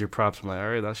give you guys your props. I'm like, all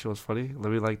right, that shit was funny.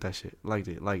 Let me like that shit. Liked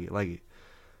it. Like it. Like it.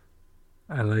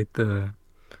 I like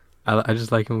I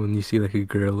just like it when you see like a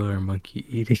gorilla or monkey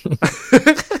eating.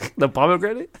 The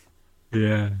pomegranate.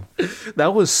 Yeah.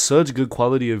 That was such good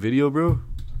quality of video, bro.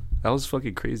 That was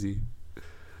fucking crazy.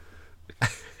 That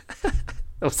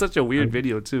was such a weird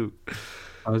video too.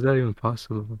 How is that even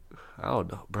possible? I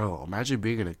don't know, bro. Imagine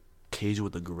being in a cage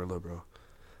with a gorilla, bro.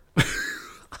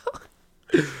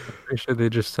 Pretty sure they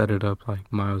just set it up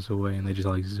like miles away and they just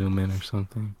like zoom in or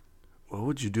something. What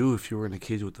would you do if you were in a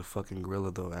cage with the fucking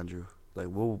gorilla, though, Andrew? Like,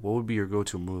 what would be your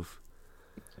go-to move?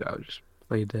 So I would just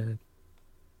play dead.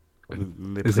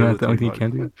 And they Isn't play that with the your only thing you body,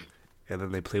 can do? and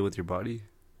then they play with your body.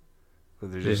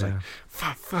 And they're just like, Yeah.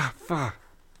 fa fa fa.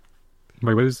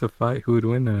 Like, what is the fight? Who would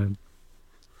win, a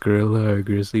gorilla or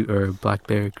grizzly or a black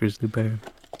bear, grizzly bear?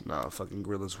 Nah, fucking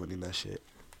gorilla's winning that shit.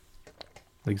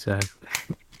 Exactly.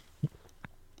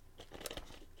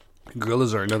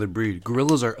 Gorillas are another breed.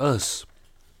 Gorillas are us.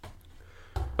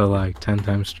 But like 10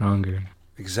 times stronger.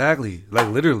 Exactly. Like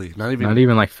literally, not even. Not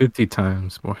even like 50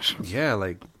 times more strong. Yeah,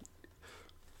 like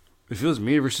if it was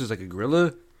me versus like a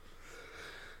gorilla,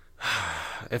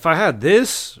 if I had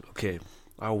this, okay,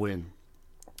 I'll win.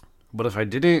 But if I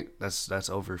didn't, that's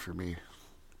over for me.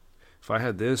 If I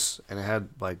had this and it had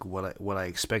like what I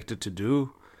expected to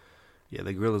do, yeah,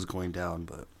 the gorilla's going down.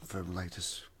 But if I'm like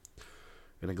this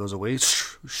and it goes away,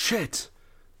 shit,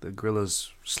 the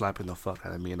gorilla's slapping the fuck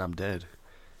out of me and I'm dead.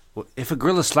 Well, if a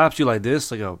gorilla slaps you like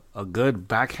this, like a good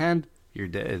backhand, you're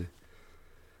dead.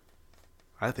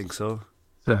 I think so.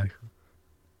 Exactly.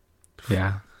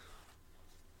 Yeah.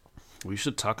 We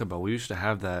should talk about. We used to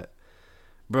have that,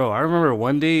 bro. I remember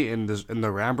one day in the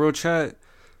Rambro chat,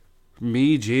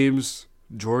 me, James,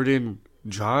 Jordan,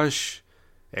 Josh,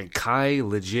 and Kai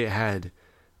legit had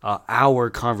a hour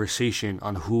conversation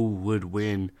on who would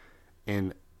win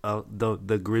in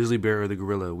the grizzly bear or the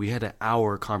gorilla. We had an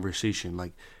hour conversation,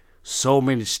 like so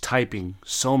many typing.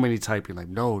 Like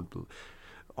no,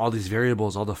 all these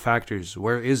variables, all the factors.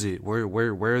 Where is it? Where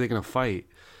are they gonna fight?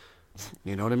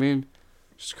 You know what I mean?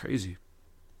 It's crazy.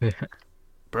 Yeah.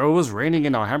 Bro, it was raining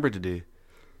in Alhambra today.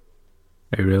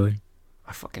 Hey, really?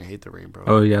 I fucking hate the rain, bro.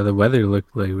 Oh yeah, the weather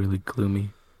looked like really gloomy,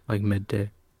 like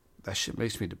midday. That shit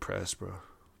makes me depressed, bro.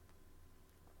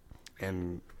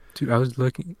 And Dude, I was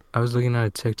looking at a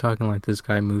TikTok and like this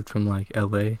guy moved from like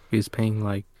LA. He was paying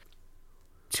like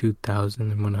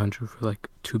 2,100 for like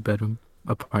a 2-bedroom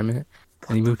apartment,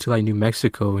 and he moved to like New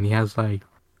Mexico and he has like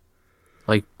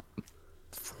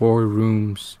 4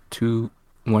 rooms,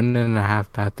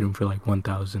 1.5 bathroom for like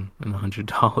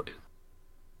 $1,100.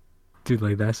 Dude,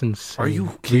 like that's insane. are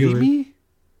you kidding me?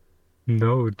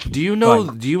 No. Do you know?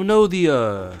 Like, Do you know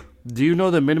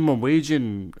the minimum wage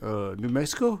in New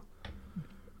Mexico?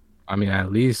 I mean,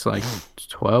 at least like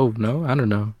 12. No, I don't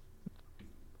know.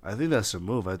 I think that's the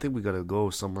move. I think we gotta go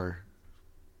somewhere.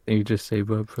 Then you just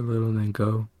save up for a little and then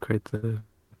go create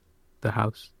the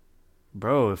house.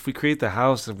 Bro, if we create the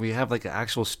house and we have like an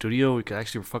actual studio, we can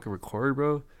actually fucking record,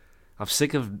 bro. I'm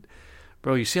sick of,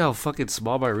 bro. You see how fucking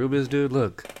small my room is, dude?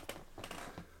 Look,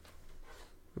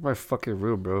 my fucking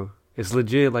room, bro. It's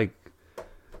legit. Like,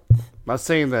 I'm not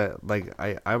saying that. Like,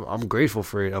 I'm grateful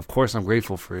for it. Of course, I'm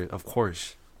grateful for it. Of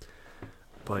course.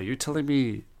 But you're telling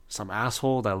me some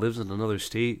asshole that lives in another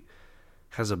state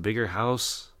has a bigger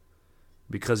house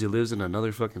because he lives in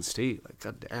another fucking state? Like,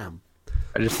 goddamn.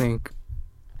 I just think,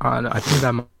 I think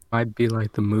that might be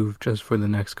like the move just for the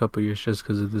next couple of years, just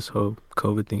because of this whole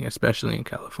COVID thing, especially in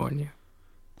California,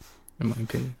 in my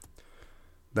opinion.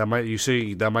 You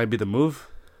say that might be the move?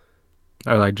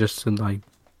 Or like just to like,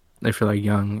 if you're like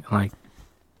young, like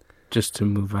just to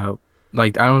move out.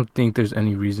 Like I don't think there's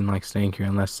any reason like staying here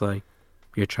unless like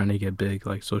you're trying to get big,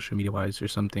 like social media wise or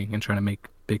something, and trying to make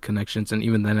big connections. And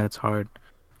even then, it's hard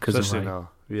because Especially like, now.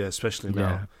 Yeah, especially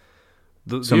now.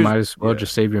 yeah. So Here's- might as well yeah.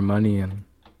 just save your money and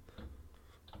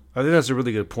I think that's a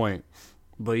really good point.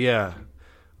 But yeah,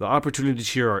 the opportunities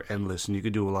here are endless and you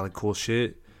could do a lot of cool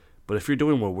shit. But if you're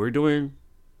doing what we're doing,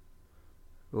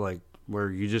 like where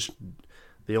you just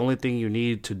the only thing you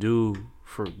need to do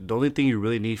for the only thing you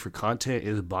really need for content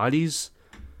is bodies.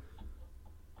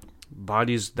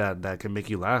 Bodies that can make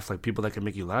you laugh, like people that can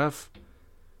make you laugh.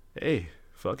 Hey,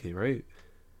 fuck it, right?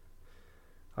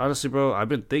 Honestly, bro, I've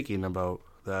been thinking about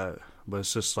that, but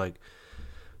it's just like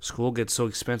school gets so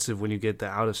expensive when you get the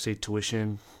out of state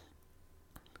tuition.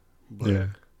 But yeah.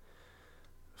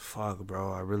 fuck,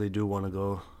 bro, I really do want to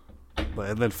go. But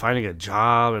and then finding a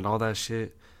job and all that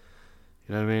shit.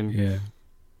 You know what I mean? Yeah.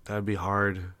 That'd be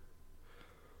hard.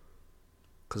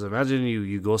 Cause imagine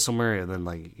you go somewhere and then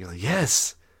like you're like,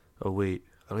 yes. Oh wait,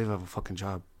 I don't even have a fucking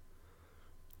job.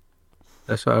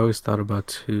 That's what I always thought about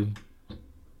too.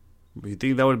 You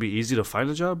think that would be easy to find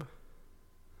a job?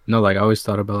 No, like I always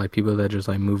thought about like people that just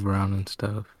like move around and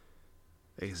stuff.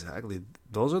 Exactly.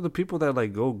 Those are the people that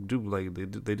like go do like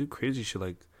they do crazy shit.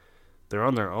 Like they're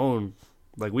on their own.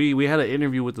 Like we had an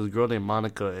interview with this girl named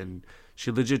Monica, and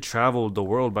she legit traveled the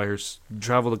world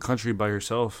traveled the country by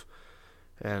herself,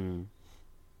 and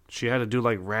she had to do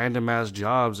like random ass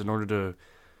jobs in order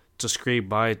to scrape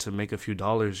by to make a few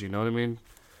dollars. You know what I mean?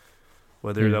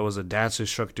 Whether Yeah. that was a dance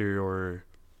instructor or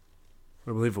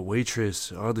I believe a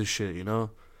waitress, or other shit. You know?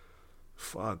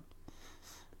 Fuck.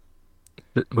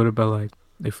 But what about like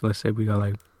if let's say we got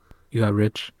like you got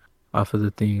rich off of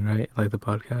the thing, right? Like the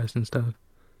podcast and stuff.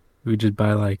 We just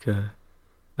buy like a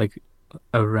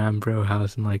Rambro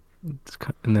house in like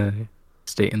in the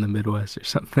state in the Midwest or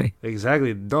something.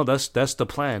 Exactly. No, that's the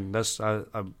plan.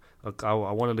 I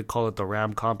wanted to call it the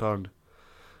Ram compound,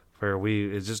 where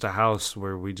it's just a house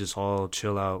where we just all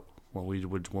chill out when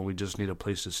we just need a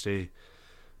place to stay,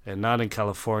 and not in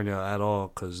California at all,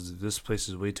 because this place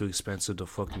is way too expensive to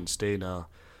fucking stay now.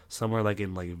 Somewhere like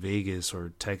in like Vegas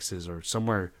or Texas or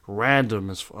somewhere random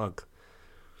as fuck.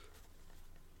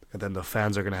 And then the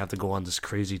fans are gonna have to go on this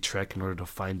crazy trek in order to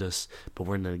find us, but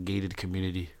we're in a gated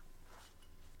community.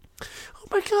 Oh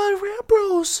my god, Ram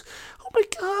Bros! Oh my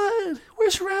god,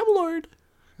 where's Ramlord?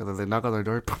 And then they knock on their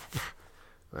door.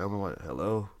 I'm like,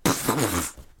 hello.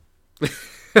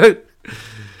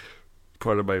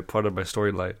 part of my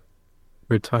storyline.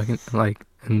 We're talking like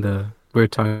we're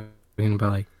talking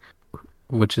about like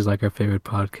which is like our favorite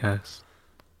podcast,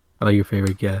 or like your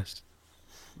favorite guest.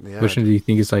 Yeah. Which one do you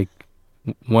think is like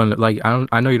one like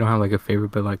I know you don't have like a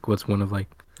favorite, but like what's one of like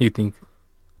you think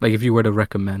like if you were to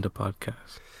recommend a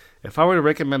podcast? If I were to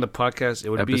recommend a podcast, it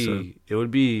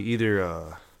would be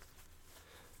either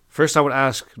first I would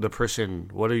ask the person,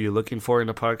 what are you looking for in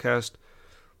a podcast?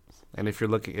 And if they're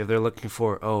looking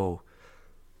for, oh,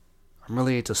 I'm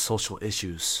really into social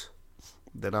issues,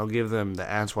 then I'll give them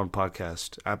the Antoine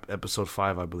podcast, episode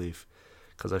 5, I believe,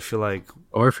 because I feel like,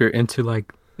 Or if you're into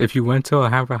like if you went to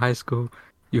Alhambra High School,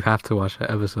 you have to watch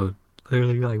that episode.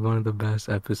 Literally like one of the best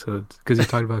episodes because you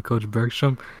talked about Coach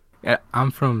Bergstrom. Yeah, I'm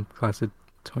from class of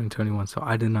 2021, so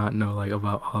I did not know like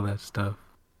about all that stuff.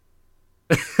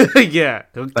 yeah,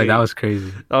 okay. Like that was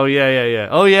crazy. Oh yeah.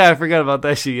 Oh yeah, I forgot about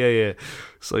that shit. Yeah.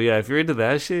 So yeah, if you're into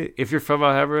that shit, if you're from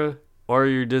Alhambra or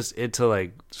you're just into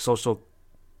like social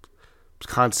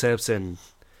concepts and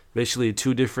basically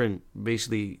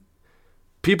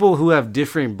people who have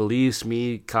different beliefs,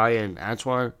 me, Kai, and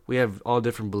Antoine, we have all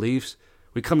different beliefs.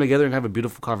 We come together and have a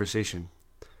beautiful conversation.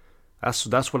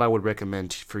 That's what I would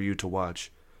recommend for you to watch,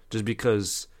 just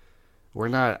because we're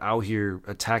not out here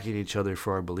attacking each other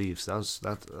for our beliefs.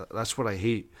 That's what I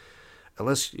hate.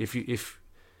 Unless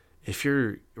if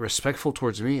you're respectful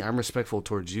towards me, I'm respectful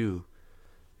towards you.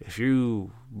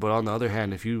 but on the other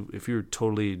hand, if you're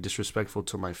totally disrespectful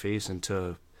to my face and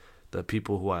to the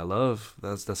people who I love,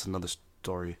 that's another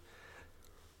story.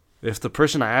 If the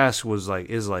person I ask is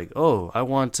like, oh, I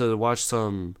want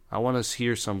to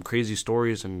hear some crazy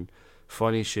stories and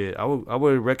funny shit, I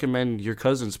would recommend your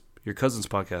cousin's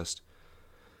podcast,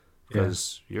 Yeah.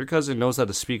 because your cousin knows how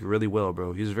to speak really well,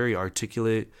 bro. He's very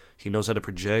articulate. He knows how to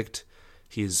project.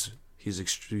 He's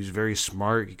very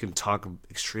smart. He can talk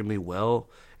extremely well,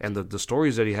 and the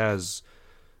stories that he has,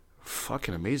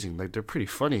 fucking amazing. Like, they're pretty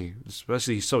funny,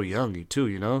 especially he's so young too,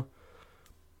 you know.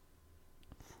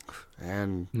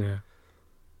 And Yeah.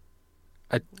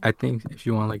 I think if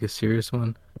you want like a serious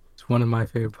one, it's one of my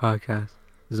favorite podcasts.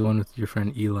 Is the one with your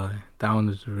friend Eli. That one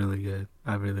is really good.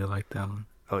 I really like that one.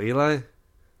 oh, Eli.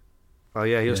 Oh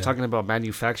yeah, he was Yeah. talking about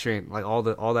manufacturing, like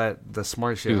the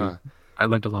smart shit, Dude, huh? I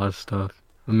learned a lot of stuff.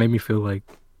 It made me feel like,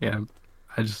 yeah,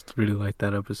 I just really like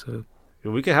that episode.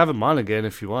 We could have him on again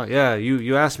if you want. Yeah,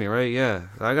 you asked me, right? Yeah,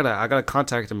 I gotta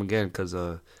contact him again, because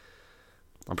I'm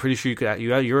pretty sure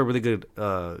you're a really good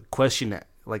question,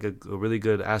 like a really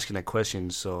good asking that question.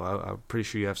 So I'm pretty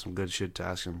sure you have some good shit to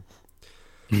ask him.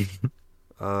 Yeah,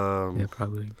 Um,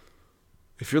 probably.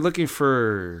 if you're looking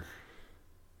for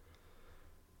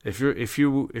if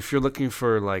you're looking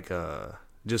for like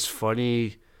just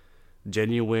funny,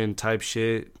 genuine type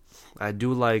shit, I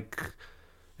do like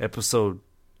episode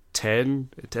 10.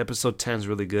 Episode 10 is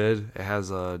really good. It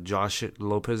has Josh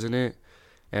Lopez in it,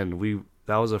 and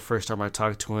that was the first time I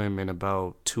talked to him in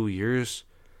about 2 years,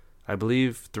 I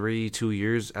believe, 2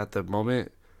 years at the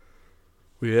moment.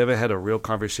 We haven't had a real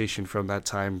conversation from that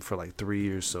time for like 3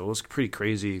 years, so it was pretty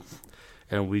crazy.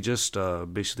 And we just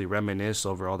basically reminisce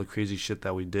over all the crazy shit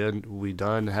that we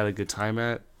done, had a good time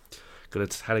had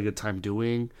a good time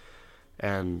doing,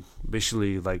 and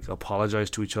basically like apologize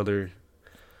to each other,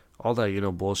 all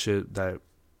that, bullshit that.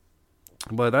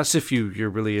 But that's if you're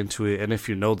really into it, and if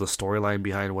you know the storyline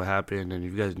behind what happened, and you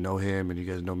guys know him and you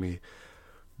guys know me. I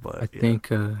But yeah, think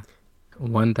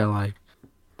one that like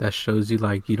that shows you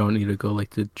like you don't need to go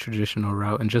like the traditional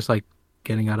route and just like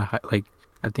getting out of like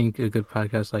I think a good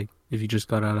podcast like if you just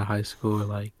got out of high school or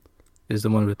like is the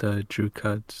one with Drew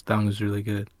Cuts. That one was really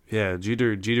good. yeah,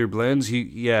 Jeter Blends.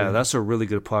 Yeah. That's a really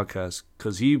good podcast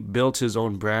because he built his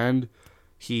own brand.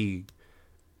 He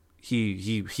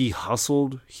he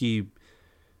hustled.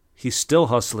 He's still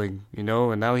hustling, and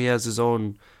now he has his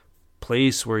own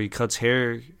place where he cuts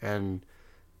hair, and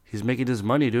he's making his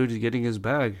money, dude. He's getting his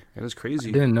bag, and it's I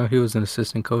crazy, didn't know he was an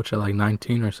assistant coach at like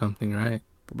 19 or something, right?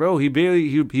 bro. He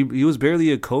was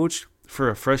barely a coach for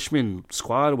a freshman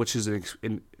squad, which is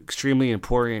an extremely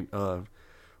important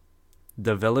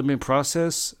development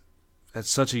process at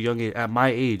such a young age. At my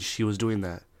age, he was doing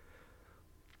that,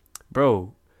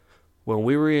 bro. When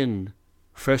we were in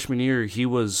freshman year, he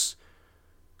was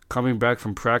coming back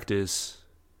from practice,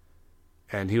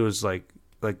 and he was like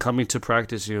coming to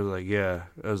practice, and he was like, yeah.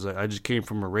 I was like, I just came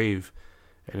from a rave,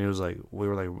 and he was like, we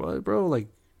were like, what, bro? Like,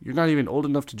 you're not even old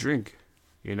enough to drink,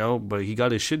 But he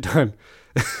got his shit done.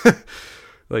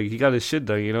 Like, he got his shit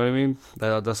done. You know what I mean?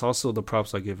 That's also the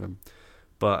props I give him.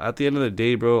 But at the end of the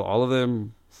day, bro, all of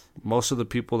them, most of the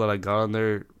people that I got on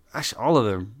there, actually all of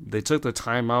them, they took the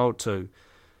time out to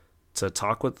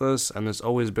talk with us, and it's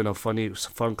always been a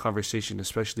fun conversation,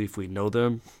 especially if we know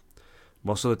them.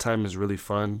 Most of the time is really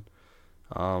fun.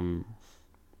 Um,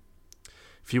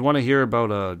 if you want to hear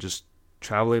about just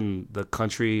traveling the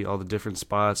country, all the different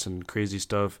spots and crazy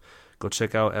stuff, go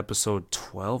check out episode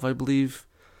 12, I believe.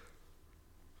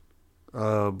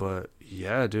 But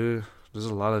yeah, dude, there's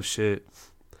a lot of shit.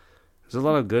 There's a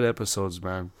lot of good episodes,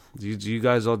 man. You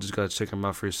guys all just gotta check them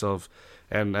out for yourself.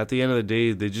 And at the end of the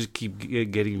day, they just keep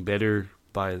getting better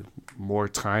by more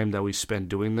time that we spend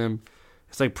doing them.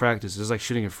 It's like practice. It's like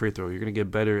shooting a free throw. You're gonna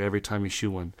get better every time you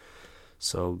shoot one.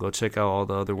 So go check out all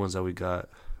the other ones that we got.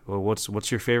 Well,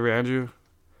 what's your favorite, Andrew?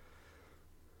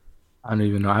 I don't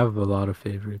even know. I have a lot of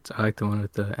favorites. I like the one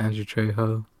with Andrew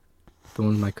Trejo, the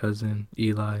one with my cousin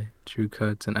Eli, Drew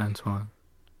Cuts, and Antoine.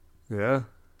 Yeah.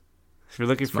 If you're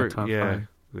looking It's my for top yeah, five.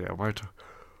 yeah,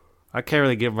 I can't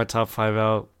really give my top 5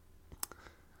 out.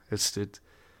 It's it.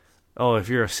 Oh, if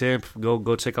you're a simp,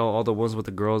 go check out all the ones with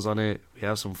the girls on it. We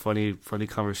have some funny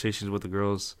conversations with the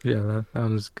girls. Yeah, that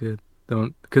one was good.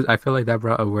 Don't because I feel like that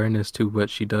brought awareness to what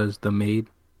she does, the maid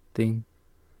thing.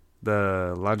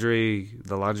 The laundry,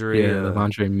 Yeah, the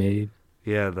lingerie maid.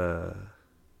 yeah, the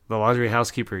laundry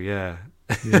housekeeper, yeah.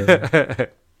 Yeah.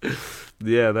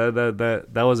 Yeah,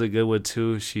 that was a good one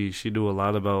too. She knew a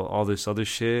lot about all this other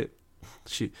shit.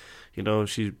 She,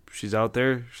 she's out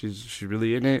there. She's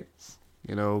really in it.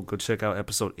 Go check out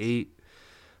episode 8.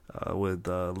 with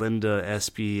Linda,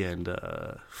 SB, and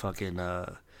fucking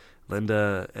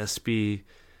Linda, SB,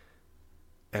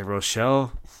 and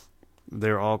Rochelle.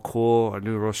 They're all cool. I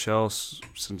knew Rochelle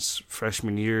since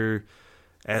freshman year.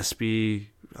 SB,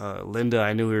 Linda,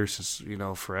 I knew her since,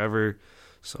 forever.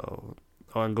 So,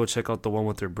 and go check out the one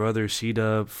with their brother,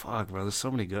 C-Dub. Fuck, bro, there's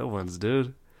so many good ones,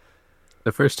 dude.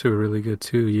 The first two are really good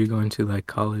too. You going to like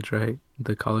college, right?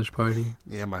 The college party.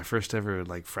 Yeah, my first ever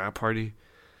like frat party.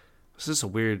 It's just a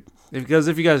weird. Because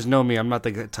if you guys know me, I'm not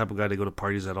the type of guy to go to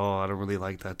parties at all. I don't really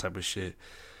like that type of shit.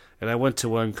 And I went to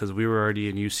one because we were already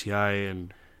in UCI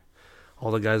and all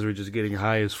the guys were just getting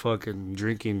high as fuck and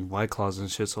drinking White Claws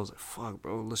and shit. So I was like, fuck,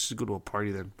 bro, let's just go to a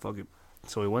party then. Fuck it.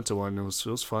 So we went to one. It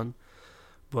was fun.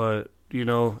 But,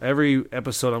 every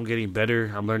episode I'm getting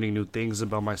better. I'm learning new things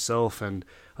about myself and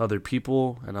other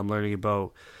people. And I'm learning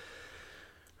about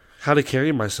how to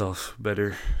carry myself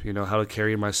better. How to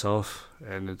carry myself.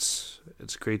 And it's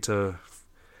great to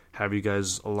have you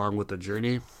guys along with the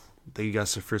journey. Thank you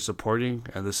guys for supporting.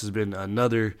 And this has been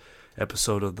another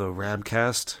episode of the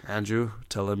Ramcast. Andrew,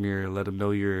 let them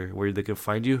know where they can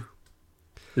find you.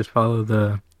 Just follow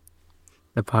the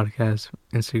podcast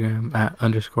Instagram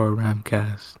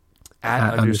 @_Ramcast.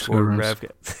 At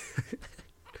 _Ramcast.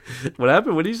 What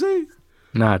happened? What did you say?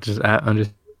 Nah, just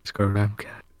 @_Ramcast.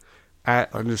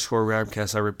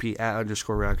 @_Ramcast. I repeat,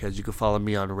 @_Ramcast. You can follow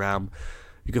me on Ram.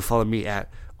 You can follow me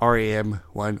at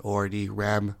RAM1ORD,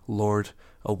 Ram Lord,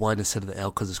 a 1 instead of the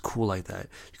L because it's cool like that.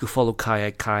 You can follow Kai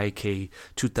at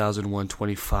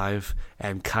KaiK200125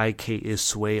 and Kai K is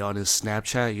Sway on his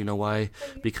Snapchat. You know why?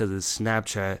 Because his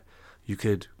Snapchat, you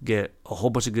could get a whole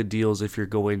bunch of good deals if you're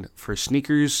going for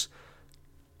sneakers,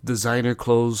 designer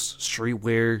clothes,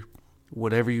 streetwear,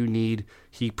 whatever you need.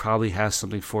 He probably has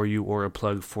something for you or a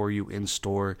plug for you in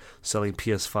store, selling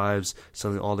PS5s,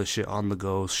 selling all this shit on the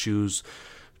go, shoes,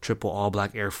 triple all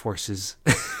black Air Forces,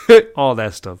 all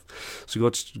that stuff.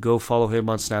 So go follow him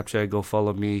on Snapchat. Go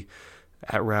follow me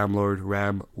at Ramlord,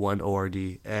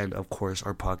 Ram1ORD, and of course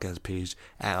our podcast page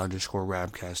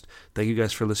 @_Ramcast. Thank you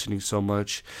guys for listening so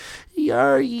much.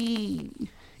 Yari.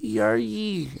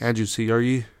 Andrew, say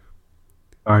Yari.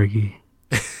 Argy.